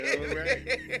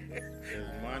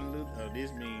right. Martin Luther. Oh,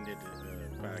 this means that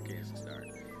the podcast is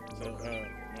starting. So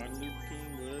Martin Luther King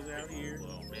was out here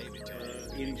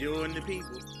enjoying the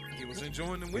people. He was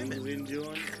enjoying the women. He was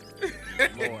enjoying.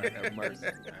 Lord have mercy.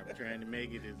 I'm trying to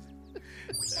make it as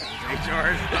HR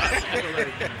as possible.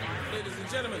 Ladies and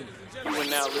gentlemen, you are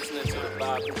now listening to the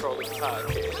Vibe Controllers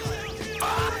Podcast.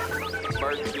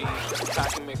 Merc B,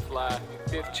 Cocky McFly,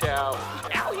 Fifth Child,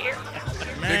 out here.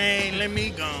 Man, let me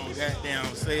go. Goddamn,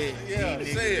 say it. Yeah,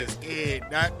 These say niggas it. is scared.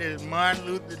 Dr. Martin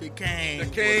Luther the King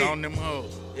was on them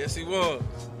hoes. Yes, he was.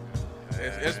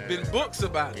 There's been books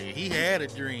about Yeah, it. he had a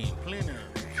dream, plenty of them.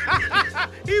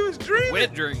 He was dreaming.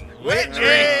 Wet dream. Wet dream.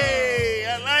 Hey,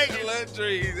 I like it. Love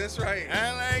dreams. That's right.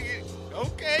 I like it.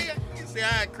 Okay. You see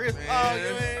how Chris Paul, your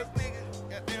ass nigga,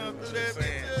 got down through that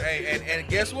bitch. Hey, and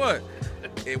guess what?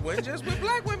 It wasn't just with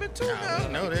black women too. I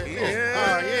know that. Yeah.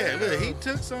 Oh yeah. Look, he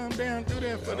took some down through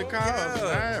there for the cause. Yeah.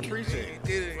 I appreciate it.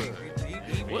 He did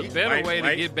it. What better way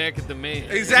to get back at the man?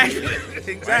 Exactly. What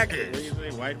do you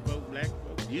say? White folk, black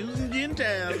folk, Jews and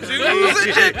Gentiles. Jews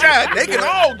and Gentiles, they can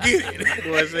all get it.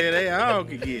 Boy said they all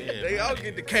could get it. They all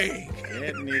get the king.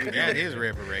 That nigga got his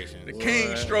reparations. The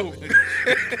king stroke.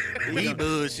 We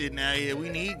bullshitting out here. We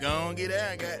need to go and get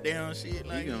our goddamn shit.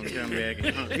 Like he gonna come back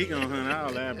and he gonna hunt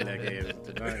all our black asses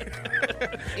tonight.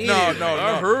 No.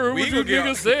 I heard We what you gonna get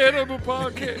niggas said on the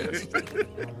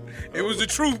podcast. It was the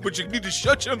truth, but you need to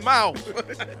shut your mouth.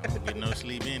 I don't get no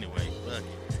sleep anyway. Fuck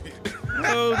it.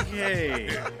 Okay.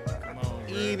 Come on,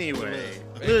 bro. Anyway.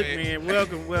 Look, man,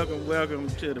 welcome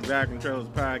to the Vibe Controllers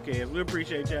Podcast. We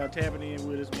appreciate y'all tapping in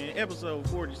with us, man. Episode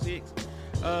 46.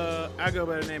 I go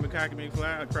by the name of Cocky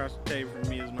McFly. Across the table from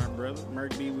me is my brother,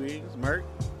 Merc B. Wiggins. Merc,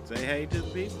 say hey to the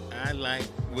people. I like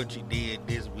what you did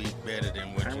this week better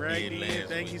than what you did last week.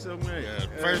 Thank you so much.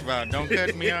 First of all, don't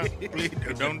cut me off. Please,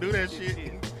 don't do that shit.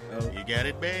 Oh. You got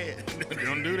it bad.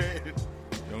 Don't do that.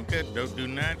 Do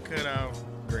not cut off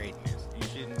greatness. You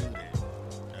shouldn't do that.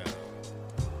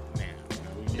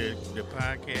 Now, the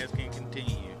podcast can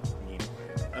continue.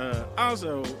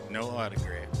 Also, no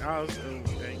autographs.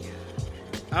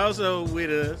 Also with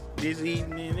us this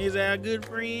evening is our good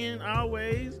friend,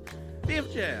 always,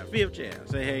 Fifth Child.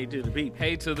 Say hey to the people.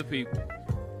 Hey to the people.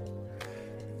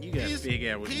 You got to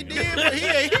figure out what He you did, but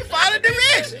he followed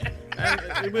direction.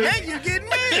 Now you getting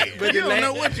mad. But you don't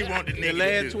know what you want the The nigga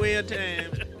last to do. 12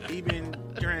 times, he been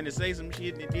trying to say some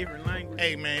shit in a different language.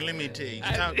 Hey man, let me tell you.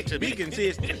 Talk to Be me.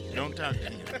 consistent. Don't talk to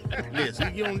him.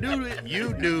 Listen, you don't do it.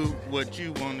 You do what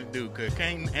you want to do, cause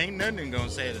ain't nothing gonna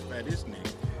satisfy this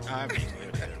nigga. Obviously,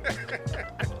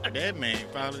 that man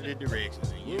followed the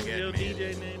directions, and you What was your got mad.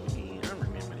 DJ name again? I don't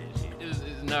remember that shit.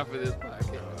 It's not for this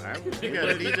podcast. You got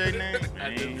a DJ name?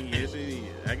 I do. Man, Yes, it is.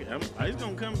 It's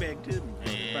gonna come back to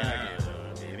me.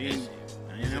 Yeah, is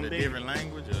it a different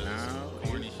language or No,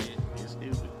 corny shit? It's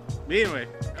stupid. But anyway,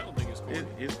 I don't think it's cool.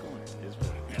 it's corny. It's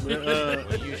funny.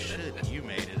 But You should. You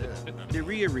made it up. the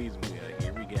real reason we are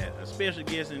here, we got a special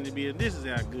guest in the building. This is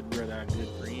our good brother, our good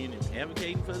friend, and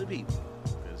advocating for the people,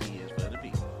 because he is for the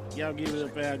people. Y'all give it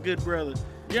up for our good brother,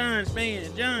 John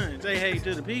Spann. John, say hey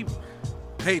to the people.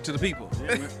 Hey to the people.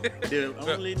 The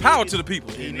only Power nigga- to the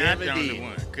people. He He not never the only did.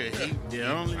 one, cause he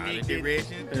The only followed nigga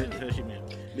directions. Hush your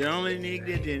mouth. The only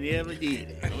nigga that never did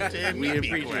it. Don't tell We me to be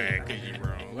appreciate quiet, it. cause you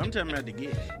wrong. Well, I'm talking about the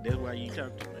guest. That's why you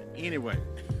talk too much. Anyway,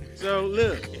 so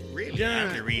look, Really, John,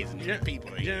 I'm the reason these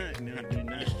people are here. John, no, do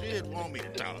not. You should want me to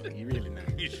talk. You really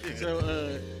not. You should.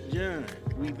 So, John,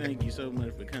 we thank you so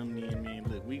much for coming in, man.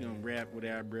 Look, we gonna rap with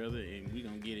our brother, and we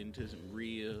gonna get into some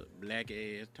real black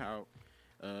ass talk.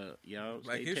 Y'all,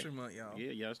 Black stay History Month, y'all.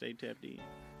 Yeah, y'all stay tapped in.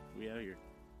 We out here.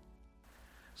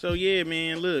 So yeah,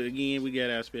 man. Look, again, we got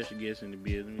our special guest in the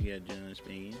building. We got John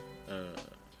Spann.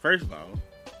 First of all,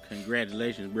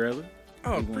 congratulations, brother. Oh,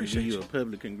 we want to appreciate give you you. a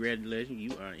public congratulations.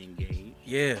 You are engaged.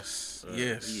 Yes,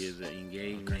 yes. He is an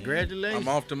engaged man. Congratulations. I'm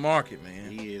off the market,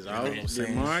 man. He is You know off what I'm the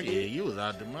saying? market. Yeah, you was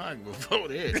out the market before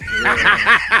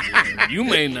that. You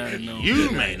may not have known.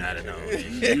 You may not have known.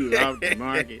 You off the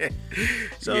market.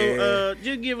 So, Yeah.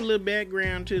 just give a little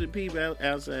background to the people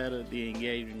outside of the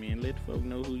engagement, man. Let the folk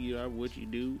know who you are, what you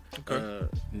do. Okay.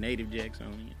 Native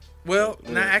Jacksonian. Well,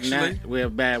 now actually,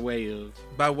 By way of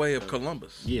by way of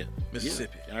Columbus, yeah,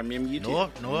 Mississippi. Yeah. I remember you too.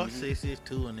 North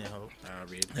 662 in that hoe.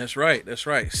 Already. That's right. That's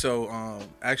right. So,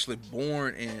 actually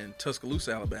born in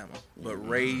Tuscaloosa, Alabama, but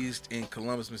raised in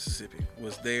Columbus, Mississippi.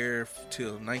 Was there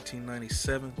till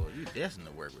 1997. Boy, you destined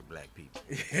to work with black people.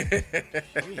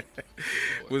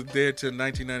 Was there till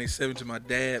 1997 till my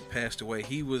dad passed away.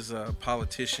 He was a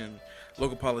politician,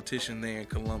 local politician there in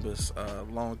Columbus,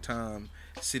 long time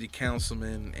city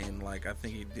councilman, and like I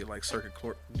think he did like circuit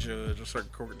court judge or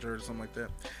something like that.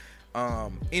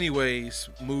 Anyways,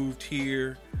 moved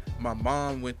here. My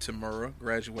mom went to Murrah,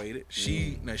 graduated.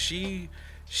 She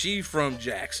from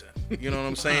Jackson. You know what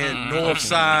I'm saying? North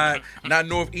side, not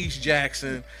Northeast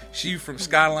Jackson. She from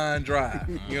Skyline Drive.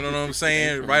 You know what I'm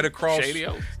saying? Right across Shady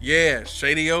Oaks. Yeah,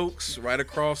 Shady Oaks, right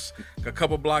across a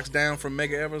couple blocks down from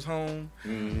Mega Evers' home.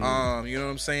 You know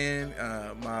what I'm saying?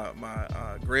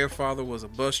 My grandfather was a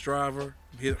bus driver.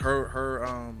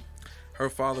 Her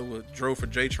father drove for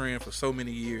J-Tran for so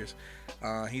many years.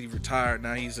 He retired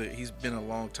now. He's been a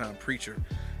long time preacher,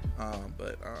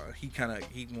 but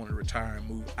he wanted to retire and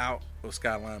move out of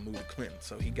Skyline, move to Clinton.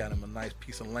 So he got him a nice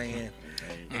piece of land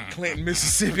in Clinton,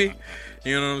 Mississippi.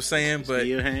 You know what I'm saying? But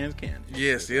Still Hines County.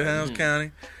 Yeah, still Hines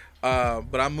County.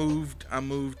 But I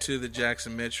moved to the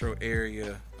Jackson metro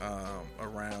area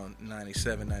around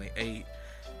 97, 98,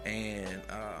 and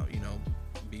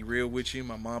be real with you,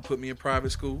 my mom put me in private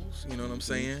schools. You know what I'm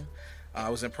saying? I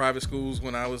was in private schools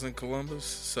when I was in Columbus,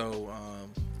 so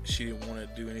she didn't want to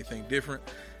do anything different.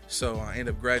 So I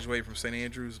ended up graduating from St.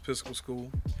 Andrews Episcopal School,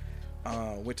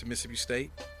 went to Mississippi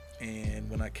State, and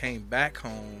when I came back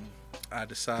home, I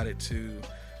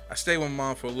stayed with my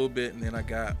mom for a little bit, and then I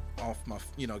got on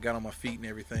my feet and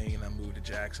everything, and I moved to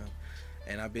Jackson.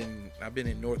 And I've been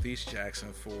in Northeast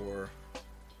Jackson for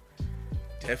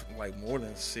definitely like more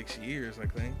than 6 years, I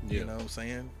think. Yeah. You know what I'm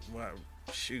saying? Well,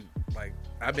 shoot, like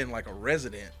I've been like a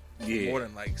resident for more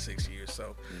than like 6 years.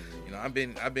 So, I've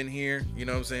been here. You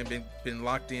know what I'm saying? Been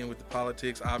locked in with the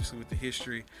politics, obviously with the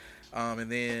history,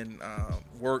 and then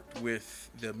worked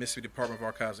with the Mississippi Department of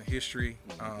Archives and History.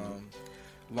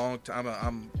 Long time.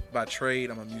 I'm by trade.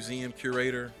 I'm a museum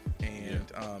curator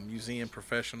and museum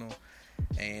professional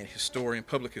and historian,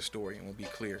 public historian. We'll be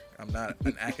clear. I'm not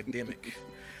an academic.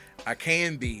 I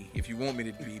can be if you want me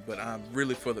to be, but I'm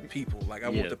really for the people. Like I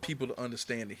want the people to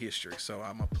understand the history. So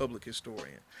I'm a public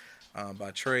historian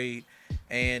by trade,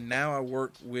 and now I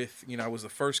work with. I was the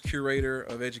first curator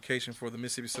of education for the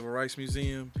Mississippi Civil Rights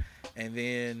Museum, and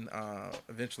then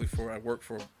eventually I worked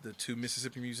for the two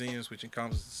Mississippi museums, which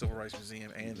encompasses the Civil Rights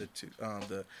Museum and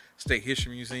the State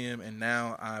History Museum, and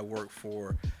now I work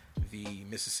for the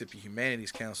Mississippi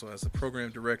Humanities Council as the program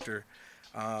director.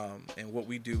 And what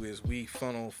we do is we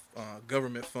funnel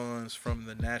government funds from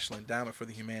the National Endowment for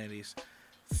the Humanities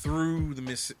through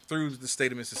the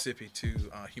state of Mississippi to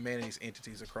humanities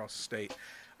entities across the state,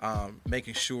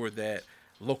 making sure that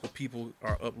local people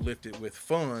are uplifted with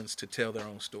funds to tell their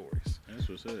own stories. That's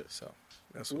what's up. So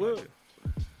that's what I do.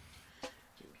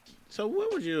 So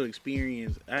what was your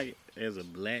experience as a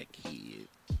black kid?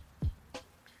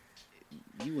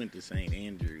 You went to St.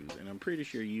 Andrews, and I'm pretty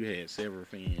sure you had several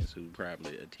fans who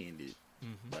probably attended,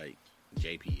 like,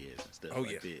 JPS and stuff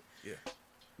that. Yeah.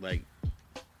 Like,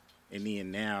 and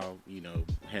then now,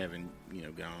 having,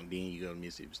 gone, then you go to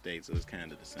Mississippi State, so it's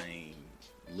kind of the same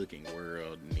looking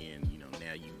world, and then,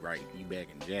 now you back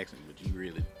in Jackson, but you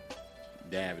really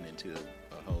diving into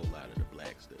a whole lot of the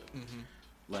black stuff.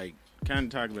 Like, kind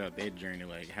of talk about that journey,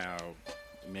 like how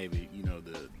maybe,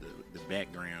 the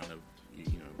background of,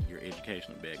 your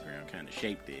educational background kind of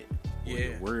shaped it, or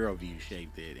your worldview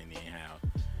shaped it, and then how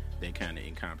that kind of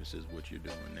encompasses what you're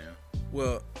doing now.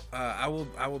 Well, I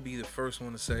will be the first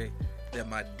one to say that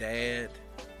my dad,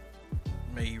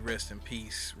 may he rest in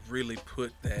peace, really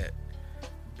put that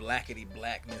blackety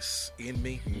blackness in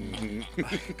me,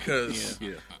 because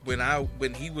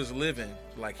when he was living,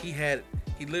 like he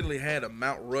literally had a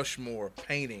Mount Rushmore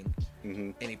painting,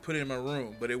 and he put it in my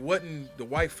room, but it wasn't the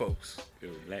white folks.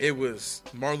 It was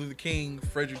Martin Luther King,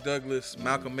 Frederick Douglass,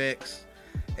 Malcolm X,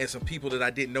 and some people that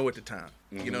I didn't know at the time.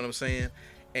 You know what I'm saying?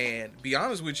 And be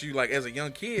honest with you, like as a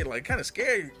young kid, like kind of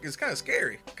scary. It's kind of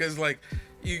scary because like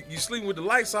you sleeping with the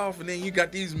lights off, and then you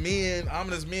got these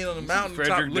ominous men on the mountain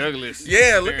Frederick Douglass,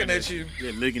 looking at you,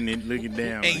 looking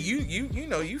down, and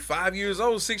you 5 years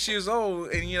old, 6 years old,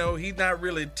 and he's not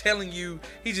really telling you.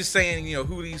 He's just saying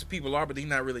who these people are, but he's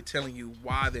not really telling you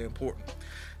why they're important.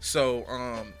 So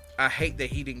I hate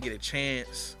that he didn't get a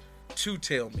chance to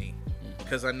tell me,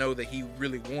 because I know that he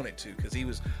really wanted to, because he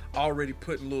was already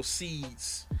putting little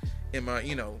seeds in my,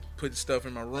 putting stuff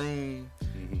in my room,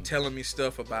 telling me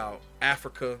stuff about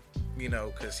Africa,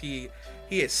 because he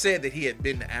had said that he had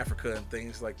been to Africa and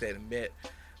things like that and met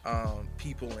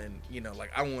people, and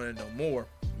like I want to know more.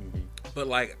 But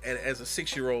like as a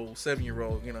 6-year-old,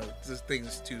 7-year-old, this thing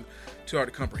is too hard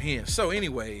to comprehend. So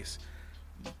anyways,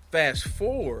 fast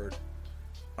forward,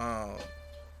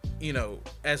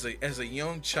 as a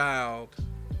young child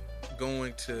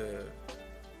going to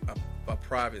a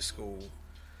private school,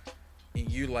 and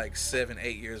you're like 7,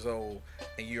 8 years old,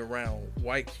 and you're around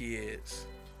white kids,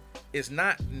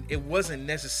 it wasn't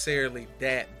necessarily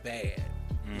that bad.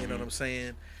 You know what I'm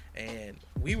saying? And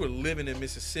we were living in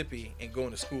Mississippi and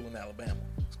going to school in Alabama.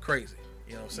 It's crazy.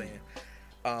 You know what I'm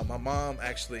saying? My mom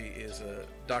actually is a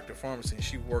doctor of pharmacy, and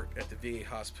she worked at the VA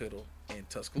hospital in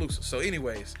Tuscaloosa. So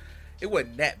anyways, it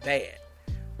wasn't that bad.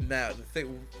 Now, the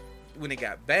thing, when it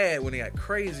got bad, when it got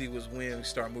crazy, was when we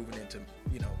started moving into,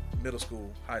 middle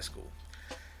school, high school.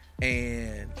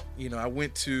 And,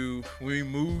 when we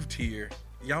moved here,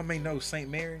 y'all may know St.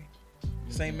 Mary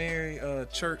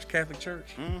Church, Catholic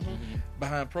Church,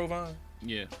 behind Provine.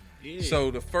 Yeah. So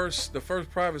the first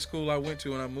private school I went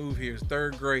to when I moved here is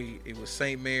 3rd grade. It was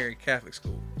St. Mary Catholic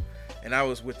School, and I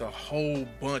was with a whole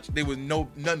bunch. There was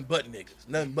nothing but niggas,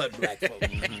 nothing but black folks.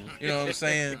 You know what I'm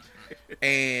saying?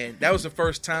 And that was the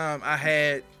first time I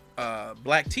had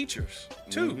black teachers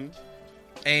too,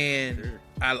 and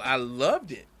I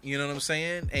loved it. You know what I'm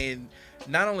saying? And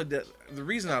not only that, the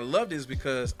reason I loved it is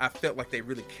because I felt like they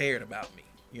really cared about me.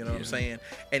 You know what I'm saying?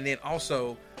 And then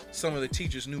also, some of the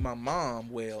teachers knew my mom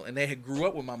well, and they had grew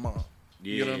up with my mom.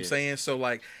 Yeah. You know what I'm saying? So,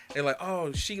 like, they're like,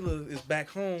 oh, Sheila is back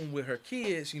home with her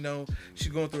kids. She's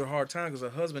going through a hard time because her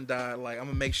husband died. Like, I'm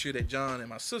going to make sure that John and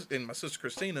my sister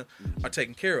Christina are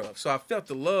taken care of. So I felt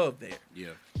the love there.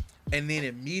 Yeah. And then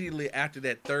immediately after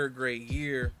that 3rd grade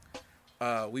year,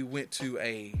 we went to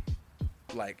a,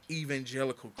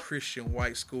 evangelical Christian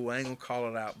white school. I ain't going to call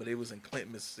it out, but it was in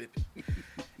Clinton, Mississippi.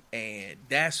 And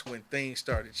that's when things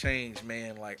started to change,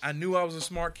 man. Like, I knew I was a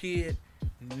smart kid,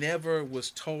 never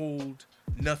was told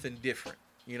nothing different.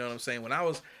 You know what I'm saying? When I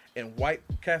was in white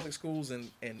Catholic schools in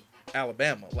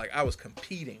Alabama, I was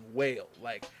competing well,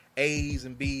 A's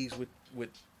and B's with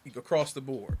across the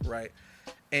board, right?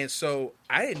 And so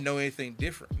I didn't know anything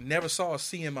different. Never saw a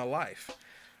C in my life.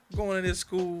 Going to this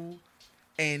school,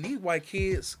 and these white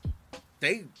kids,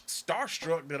 they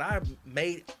starstruck that I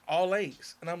made all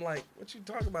A's. And I'm like, what you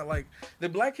talking about? Like, the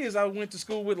black kids I went to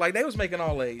school with, they was making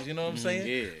all A's, you know what I'm saying?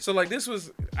 Yeah. So,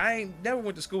 I ain't never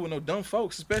went to school with no dumb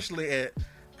folks, especially at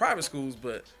private schools,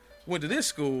 but went to this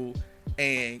school,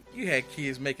 and you had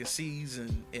kids making C's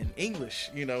in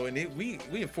English, and we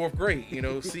in 4th grade,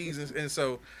 C's. And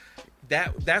so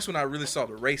that's when I really saw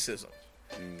the racism.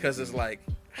 Because it's like,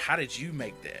 how did you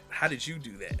make that? How did you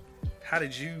do that?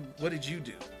 What did you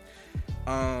do?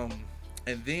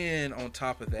 And then on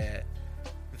top of that,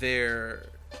 then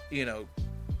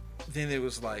there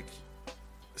was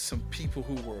some people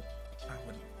who were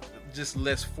just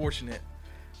less fortunate,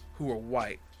 who were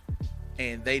white,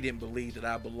 and they didn't believe that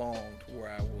I belonged where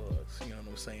I was. You know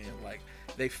what I'm saying?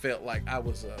 They felt like I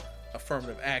was a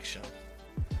affirmative action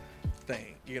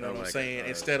thing. You know what I'm saying?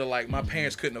 Instead of my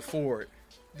parents couldn't afford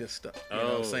this stuff. You know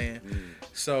what I'm saying?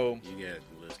 So you got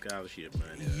a little scholarship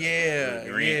money. Yeah.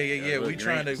 We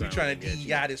trying to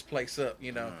DEI this place up,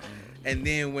 And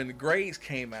then when the grades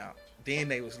came out, then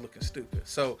they was looking stupid.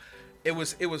 So it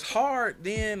was hard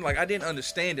then. I didn't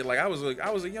understand it. I was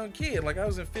a young kid. I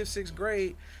was in 5th, 6th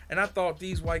grade, and I thought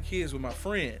these white kids were my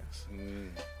friends.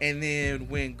 And then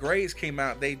when grades came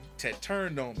out, they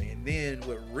turned on me. And then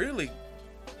what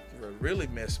really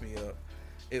messed me up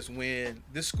is when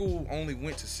this school only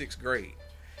went to 6th grade.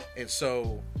 And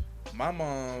so my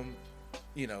mom,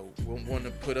 wanted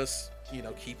to put us,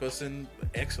 keep us in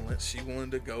excellence. She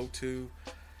wanted to go to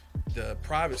the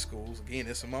private schools. Again,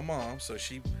 this is my mom. So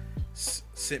she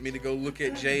sent me to go look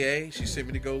at JA. She sent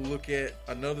me to go look at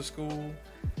another school.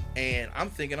 And I'm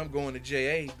thinking I'm going to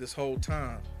JA this whole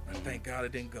time. And thank God I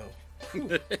didn't go.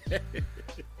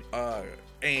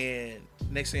 And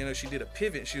next thing you know, she did a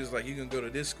pivot, and she was like, you can go to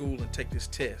this school and take this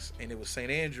test. And it was St.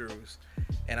 Andrews,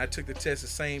 and I took the test the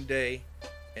same day,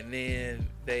 and then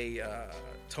they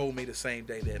told me the same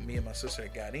day that me and my sister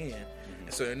had got in.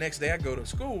 And so the next day I go to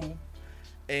school,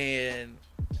 and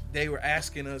they were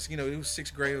asking us, it was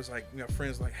 6th grade. It was like,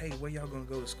 friends like, hey, where y'all gonna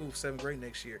go to school 7th grade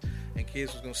next year? And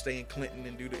kids was gonna stay in Clinton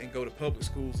and go to public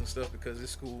schools and stuff, because this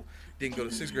school didn't go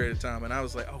to 6th grade at the time. And I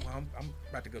was like, oh, I'm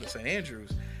about to go to St.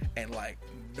 Andrews. And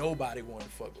nobody wanted to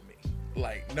fuck with me.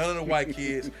 None of the white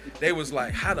kids, they was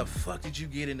like, how the fuck did you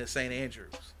get into St.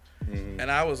 Andrews?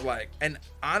 And I was like, and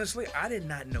honestly, I did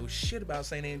not know shit about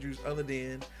St. Andrews other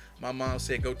than my mom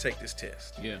said, go take this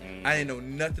test. Yeah. I didn't know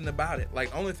nothing about it.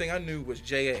 Only thing I knew was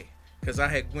JA, because I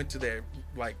had went to their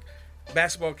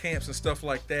basketball camps and stuff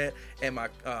like that. And my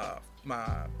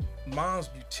mom's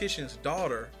beautician's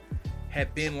daughter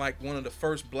had been one of the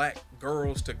first black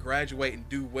girls to graduate and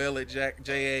do well at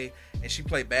JA, and she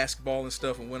played basketball and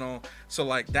stuff and went on.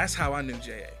 So that's how I knew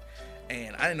JA,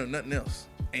 and I didn't know nothing else.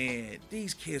 And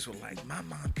these kids were like, my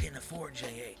mom couldn't afford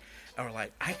JA, or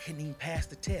I couldn't even pass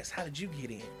the test. How did you get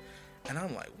in? And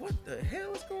I'm like, what the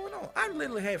hell is going on? I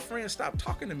literally had friends stop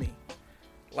talking to me,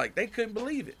 they couldn't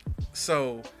believe it.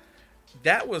 So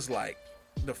that was like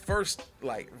the first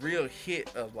like real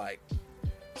hit of like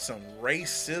some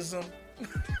racism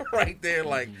right there,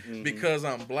 like because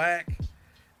I'm black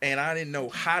and I didn't know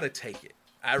how to take it.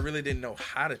 I really didn't know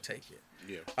how to take it.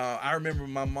 Yeah. I remember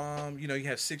my mom, you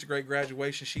have 6th grade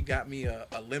graduation. She got me a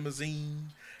limousine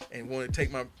and wanted to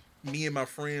take me and my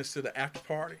friends to the after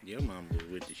party. Your mom was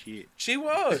with the shit. She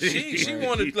was. She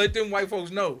wanted to let them white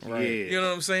folks know. Right. You know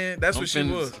what I'm saying? That's what she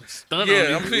was. I'm finna stun on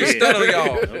y'all. I'm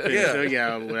finna show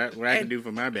y'all what I can do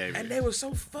for my baby. And they were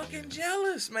so fucking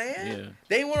jealous, man. Yeah.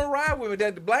 They didn't want to ride with me.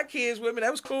 That the black kids with me,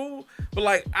 that was cool. But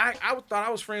like I thought I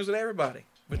was friends with everybody.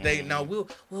 But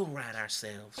we'll ride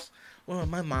ourselves. Well,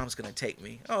 my mom's gonna take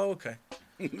me. Oh, okay.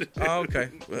 Oh, okay.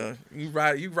 Well, you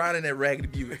ride in that raggedy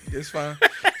Buick. It's fine.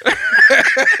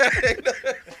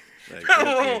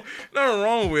 Nothing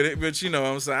wrong with it, but what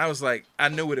I'm saying, I was like, I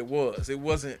knew what it was. It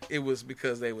was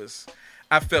because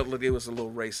I felt like it was a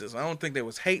little racist. I don't think they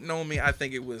was hating on me. I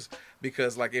think it was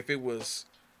because like if it was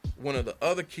one of the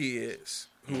other kids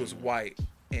who was white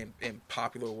and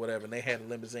popular or whatever, and they had a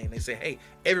limousine, they say, hey,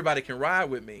 everybody can ride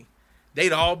with me.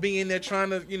 They'd all be in there trying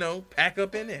to, pack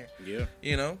up in there. Yeah.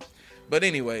 But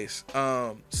anyways,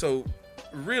 so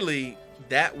really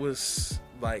that was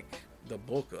like the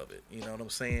bulk of it. You know what I'm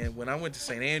saying? When I went to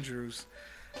St. Andrews,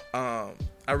 I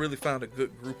really found a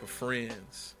good group of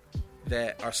friends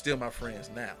that are still my friends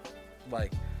now.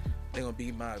 Like they're gonna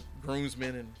be my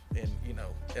groomsmen and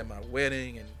at my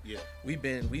wedding, and we've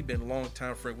been long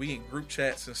time friends. We in group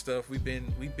chats and stuff. We've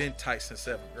been tight since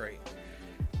 7th grade.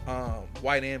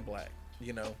 White and black,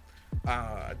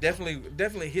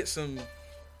 definitely hit some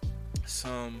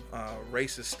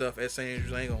racist stuff at St.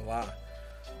 Andrews. I ain't gonna lie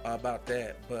about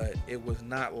that, but it was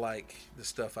not like the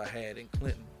stuff I had in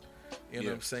Clinton. You know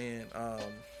what I'm saying?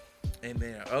 And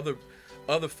then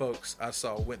other folks I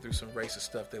saw went through some racist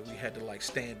stuff that we had to like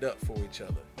stand up for each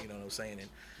other. You know what I'm saying? And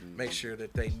make sure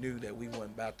that they knew that we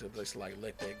weren't about to just like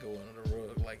let that go under the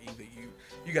rug. Like either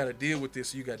you got to deal with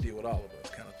this, or you got to deal with all of us,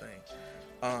 kind of thing.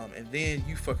 And then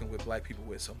you fucking with black people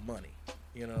with some money.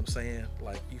 You know what I'm saying?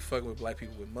 Like you fucking with black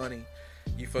people with money.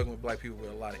 You fucking with black people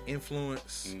with a lot of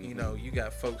influence. You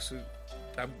got folks who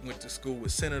I went to school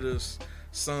with senators'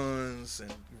 sons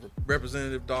and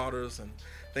representative daughters and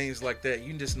things like that.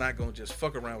 You're just not gonna just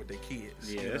fuck around with their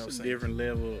kids. Yeah, that's a different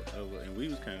level of, and we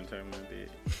was kind of talking about that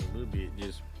a little bit.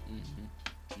 Just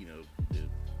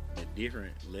the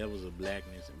different levels of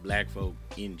blackness and black folk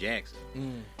in Jackson.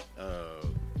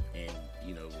 And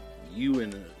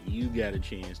you got a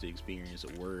chance to experience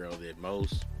a world that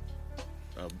most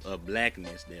of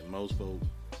blackness that most folk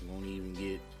won't even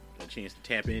get a chance to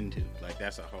tap into. Like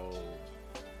that's a whole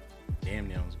damn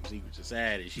near on some secret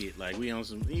society shit. Like we on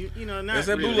some not that's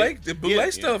that really.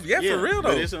 bootleg stuff. Yeah, for real though.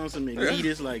 But it's on some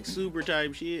elitist like super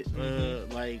type shit.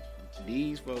 Like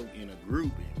these folk in a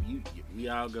group, and we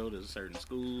all go to certain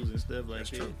schools and stuff like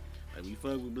that. True. Like we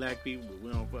fuck with black people, but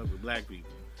we don't fuck with black people.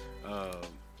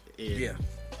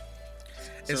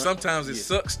 And sometimes it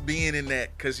sucks being in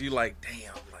that because you like,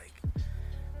 damn,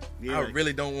 I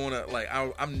really don't want to, like,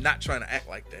 I'm not trying to act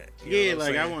like that. You know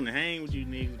what I want to hang with you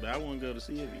niggas, but I want to go to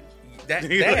Sylvia. That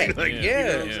You know what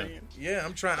I'm saying? Yeah,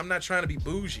 I'm not trying to be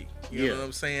bougie. You know what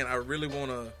I'm saying? I really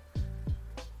want to,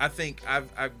 I think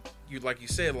like you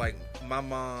said, like, my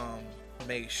mom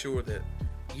made sure that,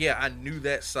 I knew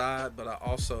that side, but I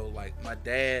also, like, my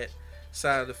dad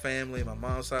side of the family, my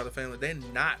mom's side of the family, they're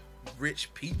not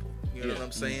rich people. You know what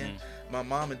I'm saying? My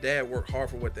mom and dad worked hard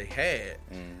for what they had,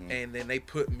 and then they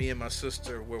put me and my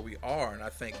sister where we are, and I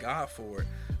thank God for it.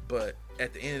 But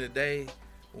at the end of the day,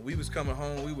 when we was coming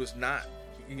home, we was not,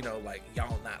 like,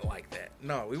 y'all not like that.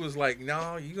 No, we was like,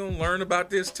 no, you gonna learn about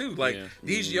this too. Like,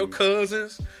 these are your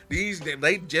cousins.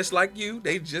 They just like you.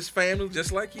 They just family,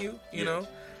 just like you, you know?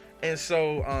 And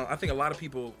so I think a lot of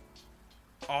people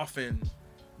often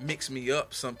mix me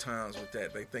up sometimes with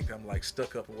that. They think I'm like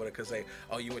stuck up or whatever because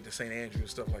you went to St. Andrews and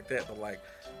stuff like that. But like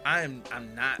I'm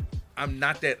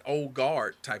not that old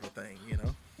guard type of thing,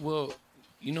 Well,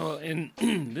 and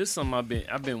this is something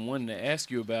I've been wanting to ask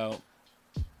you about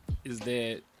is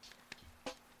that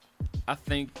I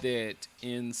think that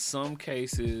in some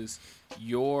cases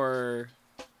your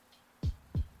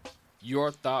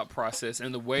thought process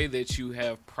and the way that you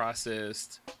have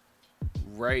processed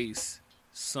race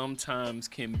sometimes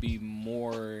can be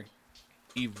more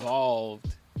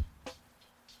evolved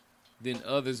than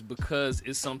others because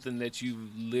it's something that you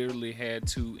literally had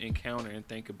to encounter and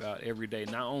think about every day,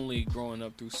 not only growing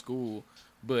up through school,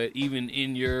 but even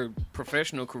in your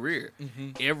professional career.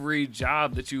 Every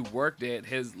job that you've worked at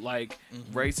has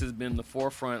race has been the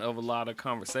forefront of a lot of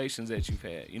conversations that you've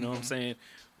had. You know what I'm saying?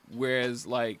 Whereas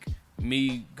like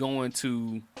me going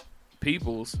to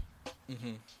Peoples,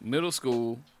 middle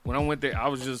school. When I went there, I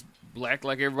was just black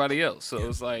like everybody else. So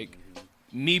it's like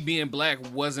me being black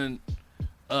wasn't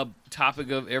a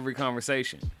topic of every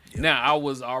conversation. Now I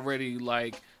was already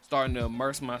like starting to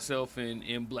immerse myself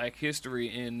in black history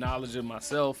and knowledge of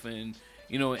myself and,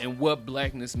 you know, and what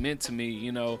blackness meant to me,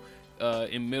 you know,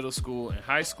 in middle school and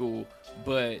high school.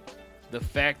 But the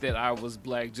fact that I was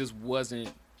black just wasn't,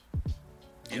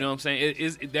 you know what I'm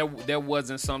saying? That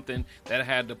wasn't something that I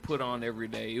had to put on every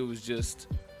day. It was just,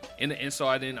 and so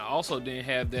I didn't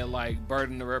have that like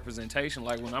burden of representation.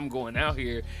 Like when I'm going out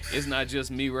here, it's not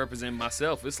just me representing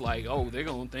myself. It's like, oh, they're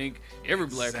gonna think every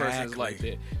black person is like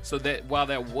that. So that while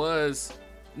that was,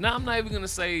 now I'm not even gonna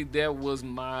say that was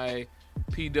my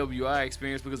PWI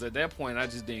experience, because at that point I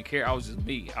just didn't care. I was just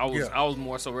me. I was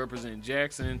more so representing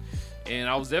Jackson, and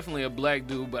I was definitely a black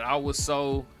dude, but I was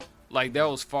so like that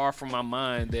was far from my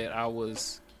mind that I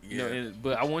was. You know,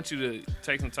 but I want you to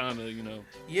take some time to, you know.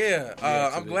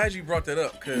 I'm glad you brought that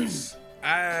up, because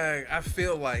I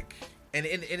feel like, and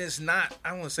it's not,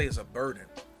 I don't want to say it's a burden,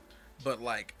 but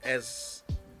like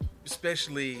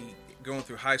especially going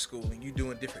through high school and you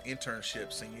doing different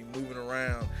internships and you moving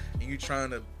around and you trying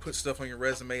to put stuff on your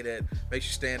resume that makes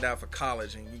you stand out for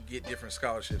college and you get different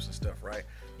scholarships and stuff, right?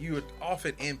 You are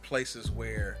often in places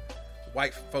where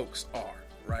white folks are,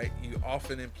 right? You're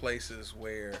often in places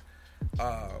where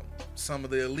some of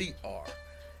the elite are,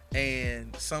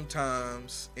 and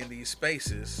sometimes in these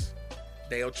spaces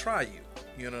they'll try you,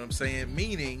 you know what I'm saying?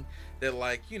 Meaning that,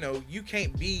 like, you know, you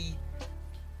can't be,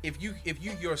 if you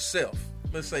yourself,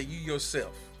 let's say you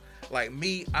yourself, like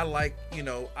me, I like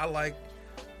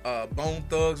Bone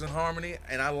Thugs and Harmony,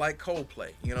 and I like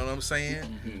Coldplay, you know what I'm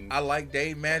saying? I like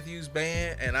Dave Matthews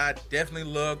Band, and I definitely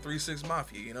love 3 6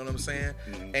 Mafia, you know what I'm saying?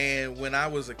 And when I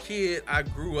was a kid, I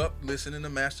grew up listening to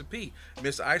Master P.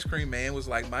 Mr. Ice Cream Man was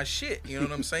like my shit, you know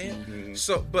what I'm saying?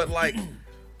 So, but like,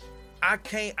 I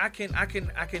can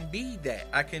be that.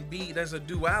 I can be, there's a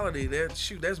duality there.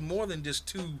 Shoot, there's more than just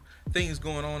two things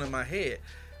going on in my head.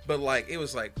 But like, it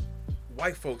was like,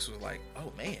 white folks was like,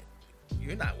 oh man,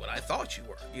 you're not what I thought you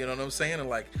were. You know what I'm saying? And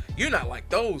like, you're not like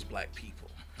those black people.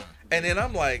 And then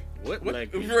I'm like, what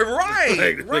black people?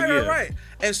 Right.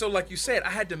 And so, like you said, I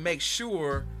had to make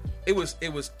sure it was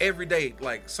every day.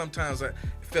 Like sometimes I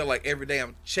felt like every day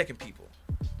I'm checking people.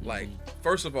 Like,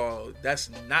 first of all, that's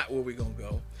not where we're gonna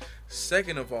go.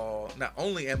 Second of all, not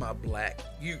only am I black,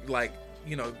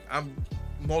 I'm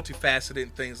multifaceted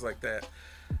and things like that.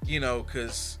 You know,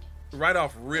 because right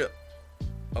off rip,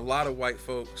 a lot of white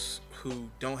folks who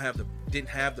didn't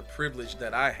have the privilege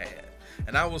that I had.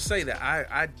 And I will say that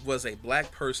I was a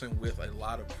black person with a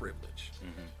lot of privilege.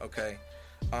 Okay.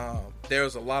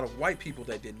 There's a lot of white people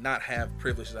that did not have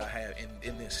privilege that I had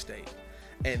in this state.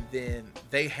 And then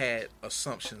they had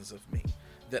assumptions of me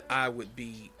that I would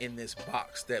be in this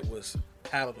box that was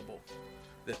palatable,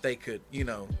 that they could, you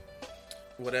know,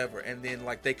 whatever. And then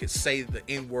like they could say the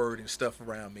N-word and stuff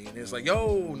around me. And it's like,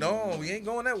 yo, no, we ain't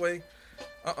going that way.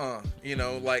 You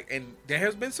know, like, and there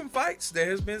has been some fights. There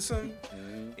has been some,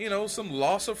 you know, some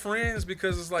loss of friends,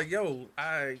 because it's like, yo,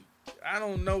 I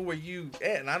don't know where you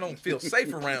at, and I don't feel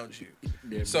safe around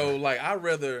you. So like, I'd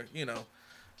rather, you know,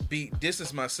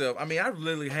 distance myself. I mean, I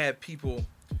literally had people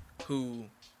who,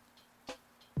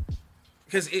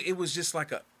 because it was just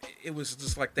like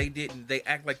they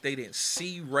act like they didn't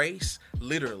see race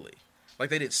literally, like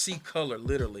they didn't see color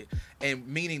literally, and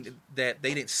meaning that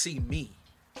they didn't see me.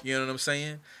 You know what I'm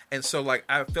saying? And so like,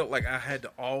 I felt like I had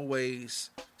to always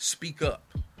speak up,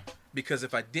 because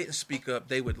if I didn't speak up,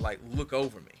 they would like look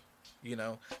over me. You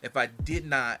know, if I did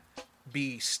not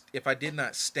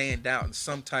stand out in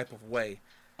some type of way,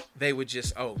 they would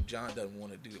just, oh, John doesn't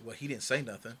want to do it. Well, he didn't say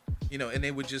nothing, you know, and they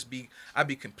would just I'd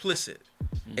be complicit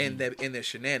in their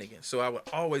shenanigans. So I would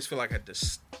always feel like I had to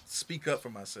speak up for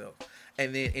myself.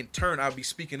 And then in turn, I'd be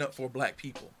speaking up for black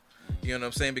people. You know what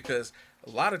I'm saying? Because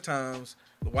a lot of times,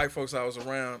 the white folks I was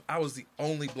around, I was the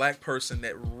only black person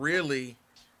that really,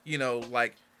 you know,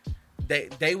 like,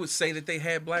 they would say that they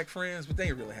had black friends, but they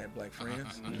didn't really have black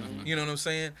friends. You know what I'm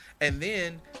saying? And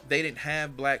then they didn't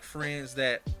have black friends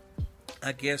that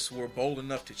I guess were bold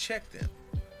enough to check them.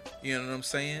 You know what I'm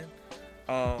saying?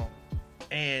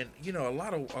 And you know, a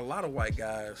lot of white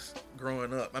guys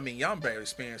growing up, I mean, y'all barely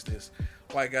experienced this.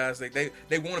 White guys, they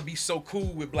want to be so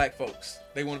cool with black folks.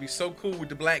 They want to be so cool with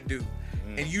the black dude.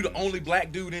 And you the only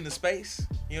black dude in the space.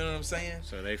 You know what I'm saying?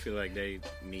 So they feel like they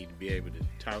need to be able to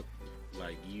talk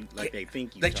like you, like they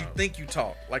think you that talk. you think you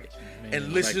talk, like, Man,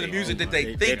 and listen like to the music that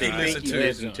they think you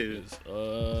listen to. It's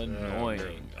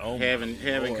annoying.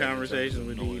 Having conversations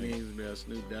with these niggas about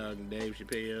Snoop Dogg and Dave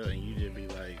Chappelle, and you just be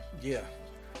like, yeah.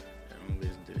 don't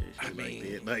listen to this shit like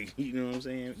that. Like, you know what I'm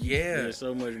saying? Yeah. There's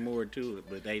so much more to it,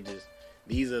 but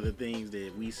these are the things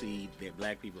that we see that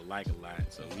black people like a lot,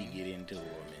 so we get into them.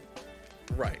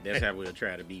 And right. That's how we'll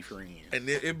try to be friends. And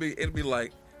it'd be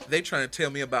like they trying to tell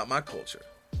me about my culture.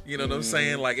 You know what I'm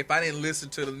saying? Like, if I didn't listen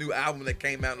to the new album that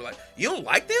came out, like, you don't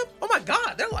like them? Oh my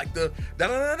God, they're like the da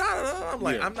da da da. I'm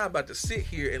like, I'm not about to sit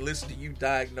here and listen to you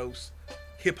diagnose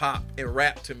hip hop and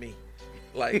rap to me.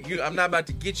 Like, I'm not about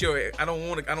to get your. I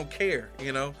don't care.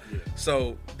 You know. Yeah.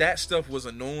 So that stuff was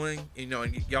annoying. You know,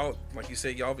 and y'all, like you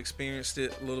said, y'all have experienced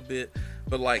it a little bit,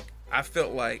 but like, I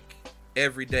felt like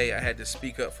every day I had to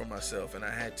speak up for myself, and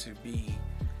I had to be,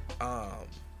 I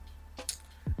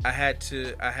had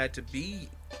to be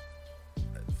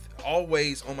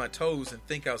always on my toes and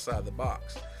think outside the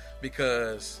box,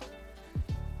 because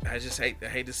I just hate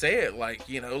to say it, like,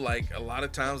 you know, like a lot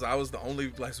of times I was the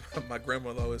only, like my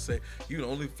grandmother always say, you the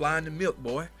only fly in the milk,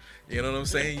 boy. You know what I'm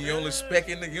saying? You only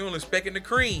specking the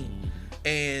cream.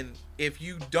 And if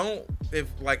you don't, if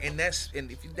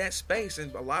that space,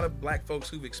 and a lot of black folks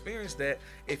who've experienced that,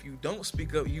 if you don't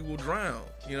speak up, you will drown.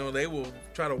 You know, they will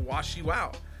try to wash you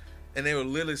out, and they will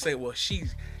literally say, well,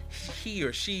 he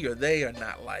or she or they are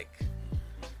not like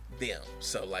them,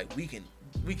 so like we can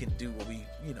do what we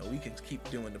can keep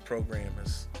doing the program.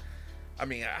 I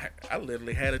mean, I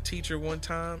literally had a teacher one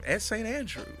time at St.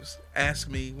 Andrews ask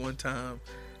me one time,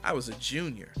 I was a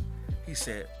junior, he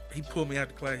pulled me out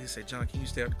the class, he said, John, can you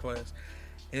stay out the class?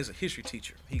 And it's a history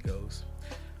teacher. He goes,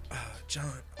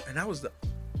 John, and I was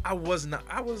one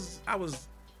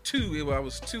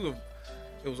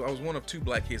of two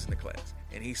black kids in the class,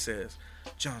 and he says,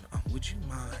 John, would you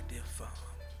mind if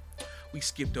we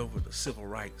skipped over the civil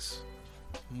rights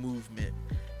movement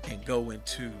and go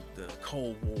into the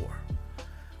Cold War?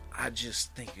 I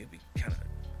just think it'd be kind of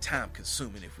time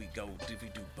consuming if we do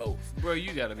both. Bro,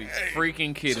 you gotta be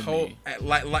freaking kidding me.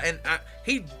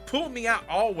 He pulled me out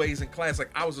always in class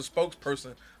like I was a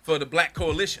spokesperson for the Black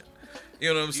Coalition. You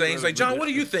know what I'm saying? He's like, John, what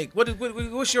do you think?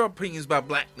 What's your opinions about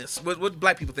blackness? What do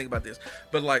black people think about this?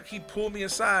 But like, he pulled me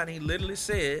aside and he literally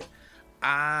said,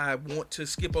 I want to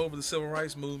skip over the civil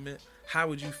rights movement. How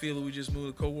would you feel if we just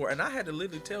moved to Cold War? And I had to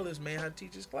literally tell this man how to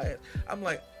teach his class. I'm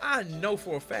like, I know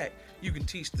for a fact you can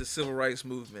teach the civil rights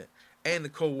movement and the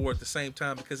Cold War at the same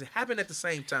time, because it happened at the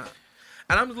same time.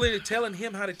 And I'm literally telling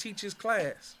him how to teach his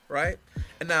class, right?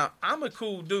 And now I'm a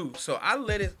cool dude, so I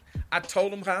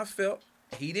told him how I felt.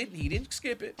 He didn't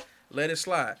skip it. Let it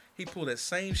slide. He pulled that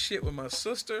same shit with my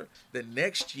sister the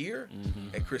next year,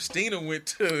 and Christina went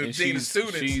to Dean of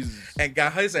Students and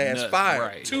got his ass fired.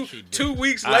 Right. Two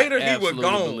weeks later, he was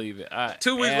gone.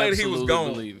 2 weeks later, he was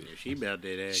gone. She about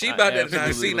that ass. She about that.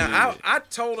 Now, see, now I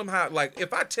told him how. Like,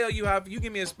 if I tell you how, you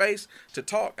give me a space to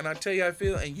talk, and I tell you how I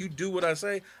feel, and you do what I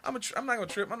say, I'm not gonna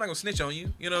trip. I'm not gonna snitch on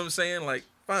you. You know what I'm saying? Like,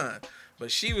 fine.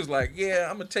 But she was like, yeah,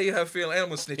 I'm going to tell you how I feel, and I'm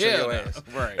going to snitch on your ass.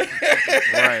 Right.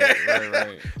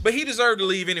 But he deserved to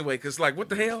leave anyway, because, like, what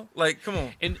the hell? Like, come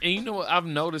on. And you know what? I've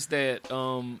noticed that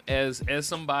as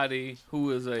somebody who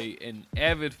is an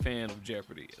avid fan of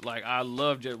Jeopardy, like, I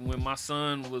love Jeopardy. When my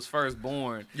son was first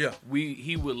born,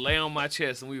 he would lay on my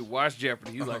chest, and we would watch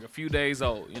Jeopardy. He was like a few days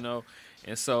old, you know?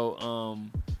 And so,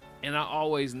 and I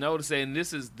always noticed that, and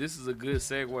this is a good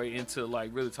segue into,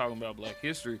 like, really talking about Black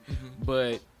history,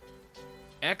 but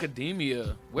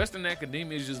Western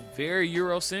academia is just very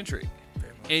Eurocentric.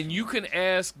 And you can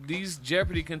ask these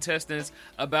Jeopardy contestants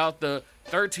about the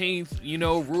 13th,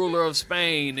 ruler of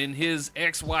Spain and his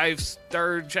ex-wife's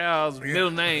third child's middle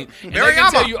name. And they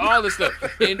can tell you all this stuff.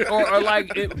 Or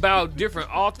like about different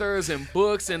authors and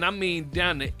books, and I mean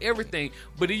down to everything.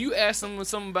 But if you ask them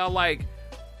something about like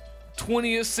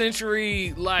 20th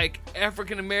century, like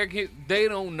African American, they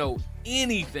don't know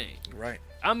anything. Right.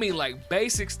 I mean, like,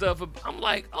 basic stuff. I'm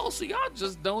like, oh, so y'all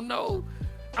just don't know.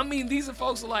 I mean, these are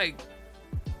folks like,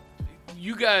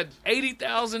 you got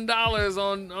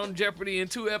 $80,000 on Jeopardy in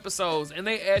 2 episodes, and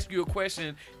they ask you a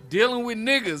question dealing with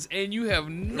niggas, and you have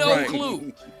no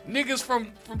clue. Niggas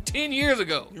from 10 years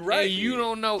ago. Right. And you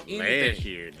don't know anything. Last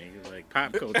year, niggas, like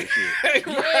pop culture shit.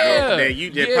 Yeah.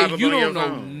 You just pop up you on your don't know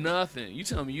phone. nothing. You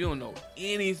tell me you don't know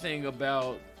anything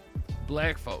about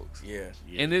Black folks. Yeah.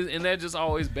 And that just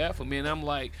always baffled me. And I'm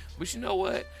like, but you know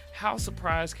what? How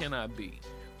surprised can I be?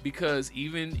 Because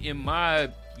even in my,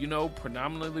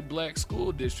 predominantly Black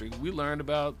school district, we learned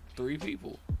about 3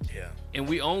 people. Yeah. And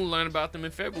we only learned about them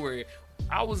in February.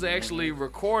 I was actually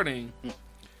recording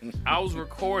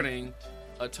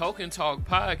a Token Talk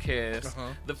podcast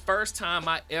the first time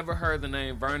I ever heard the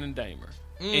name Vernon Damer.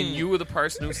 And you were the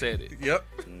person who said it. Yep.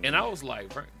 And I was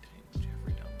like, Vernon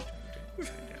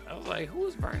I was like, who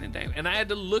is Vernon Damer? And I had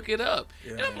to look it up.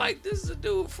 Yeah. And I'm like, this is a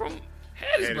dude from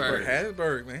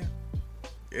Hattiesburg, man.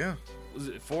 Yeah. Was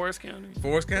it Forest County?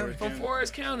 Forest County. From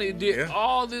Forest County, did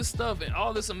all this stuff and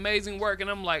all this amazing work, and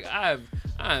I'm like, I'm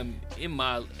in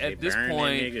my at this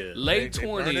point late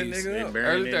 20s,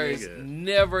 early 30s,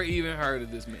 never even heard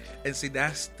of this man. And see,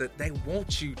 they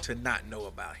want you to not know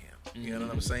about him. You know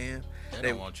what I'm saying? They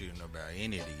don't want you to know about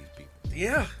any of these people.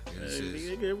 Yeah.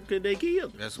 Could they kill?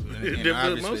 That's and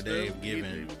obviously they've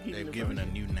given a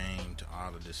new name to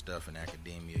all of this stuff in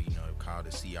academia. You know, called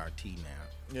it CRT now.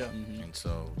 Yeah. And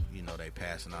so, you know, they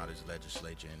passing all this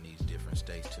legislature in these different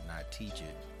states to not teach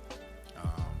it.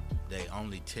 They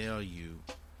only tell you,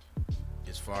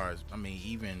 as far as, I mean,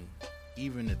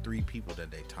 even the 3 people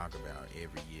that they talk about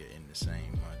every year in the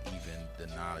same month, even the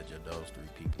knowledge of those 3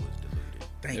 people is diluted.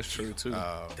 That's true too.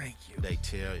 Thank you. They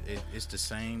tell it's the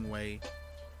same way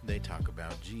they talk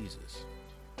about Jesus.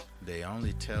 They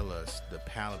only tell us the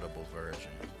palatable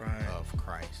version of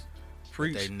Christ.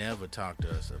 Preach. They never talk to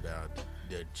us about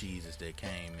the Jesus that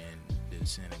came in the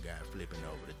synagogue flipping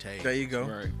over the table. There you go.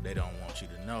 Right. They don't want you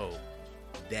to know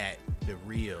that the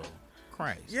real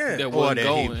Christ. Yeah. That wasn't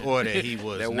going. Or that he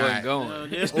was that not. wasn't going.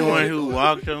 That's the one who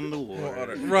walked on the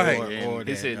water. Right. Or He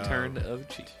that, said, "Turn the other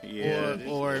cheek." Yeah.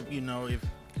 or you know, if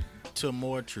to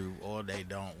more truth, or they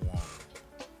don't want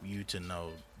you to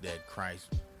know that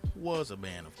Christ was a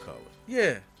man of color.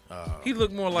 Yeah. He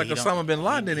looked more like Osama bin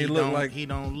Laden than he looked like. He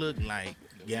don't look like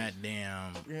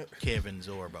goddamn Kevin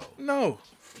Zorbo. No.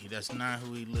 That's not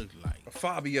who he looked like.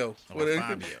 Fabio. Or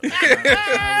Fabio.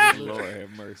 Lord have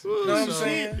mercy. You know what I'm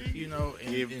saying? You know,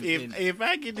 If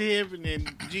I get to heaven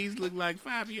and Jesus look like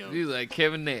Fabio, He's like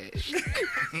Kevin Nash.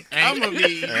 I'm gonna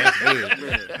be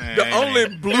The only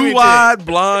blue-eyed,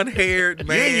 blonde-haired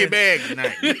man. You in your bag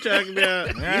tonight. You talking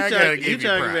about? I gotta give you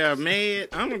talking props. about mad?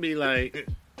 I'm gonna be like,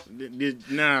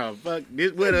 nah, fuck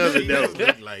this. What other though?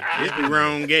 Like This the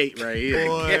wrong gate right here.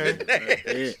 Boy,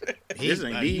 This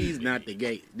ain't these not the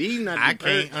gate. These not the I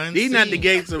can't unsee. These not the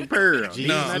gates of pearl. Jesus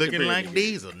Not the looking pearl like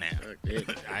gates. Diesel now.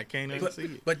 I can't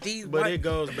unsee it. But these But white, it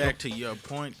goes back to your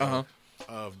point Uh-huh.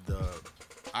 of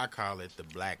I call it the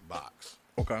black box.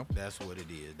 okay. That's what it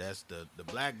is. That's the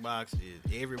black box is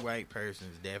every white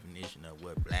person's definition of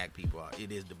what black people are.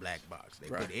 It is the black box. They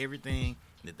Right. put everything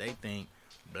that they think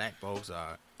black folks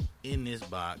are in this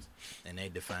box, and they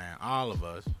define all of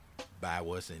us by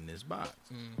what's in this box.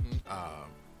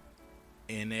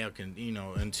 And they can,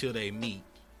 until they meet,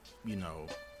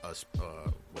 us.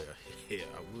 Well, yeah,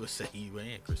 I will say you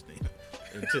and Christina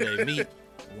until they meet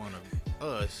one of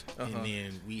us, and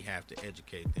then we have to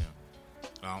educate them.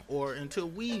 Or until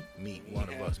we meet one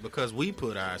of us, because we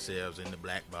put ourselves in the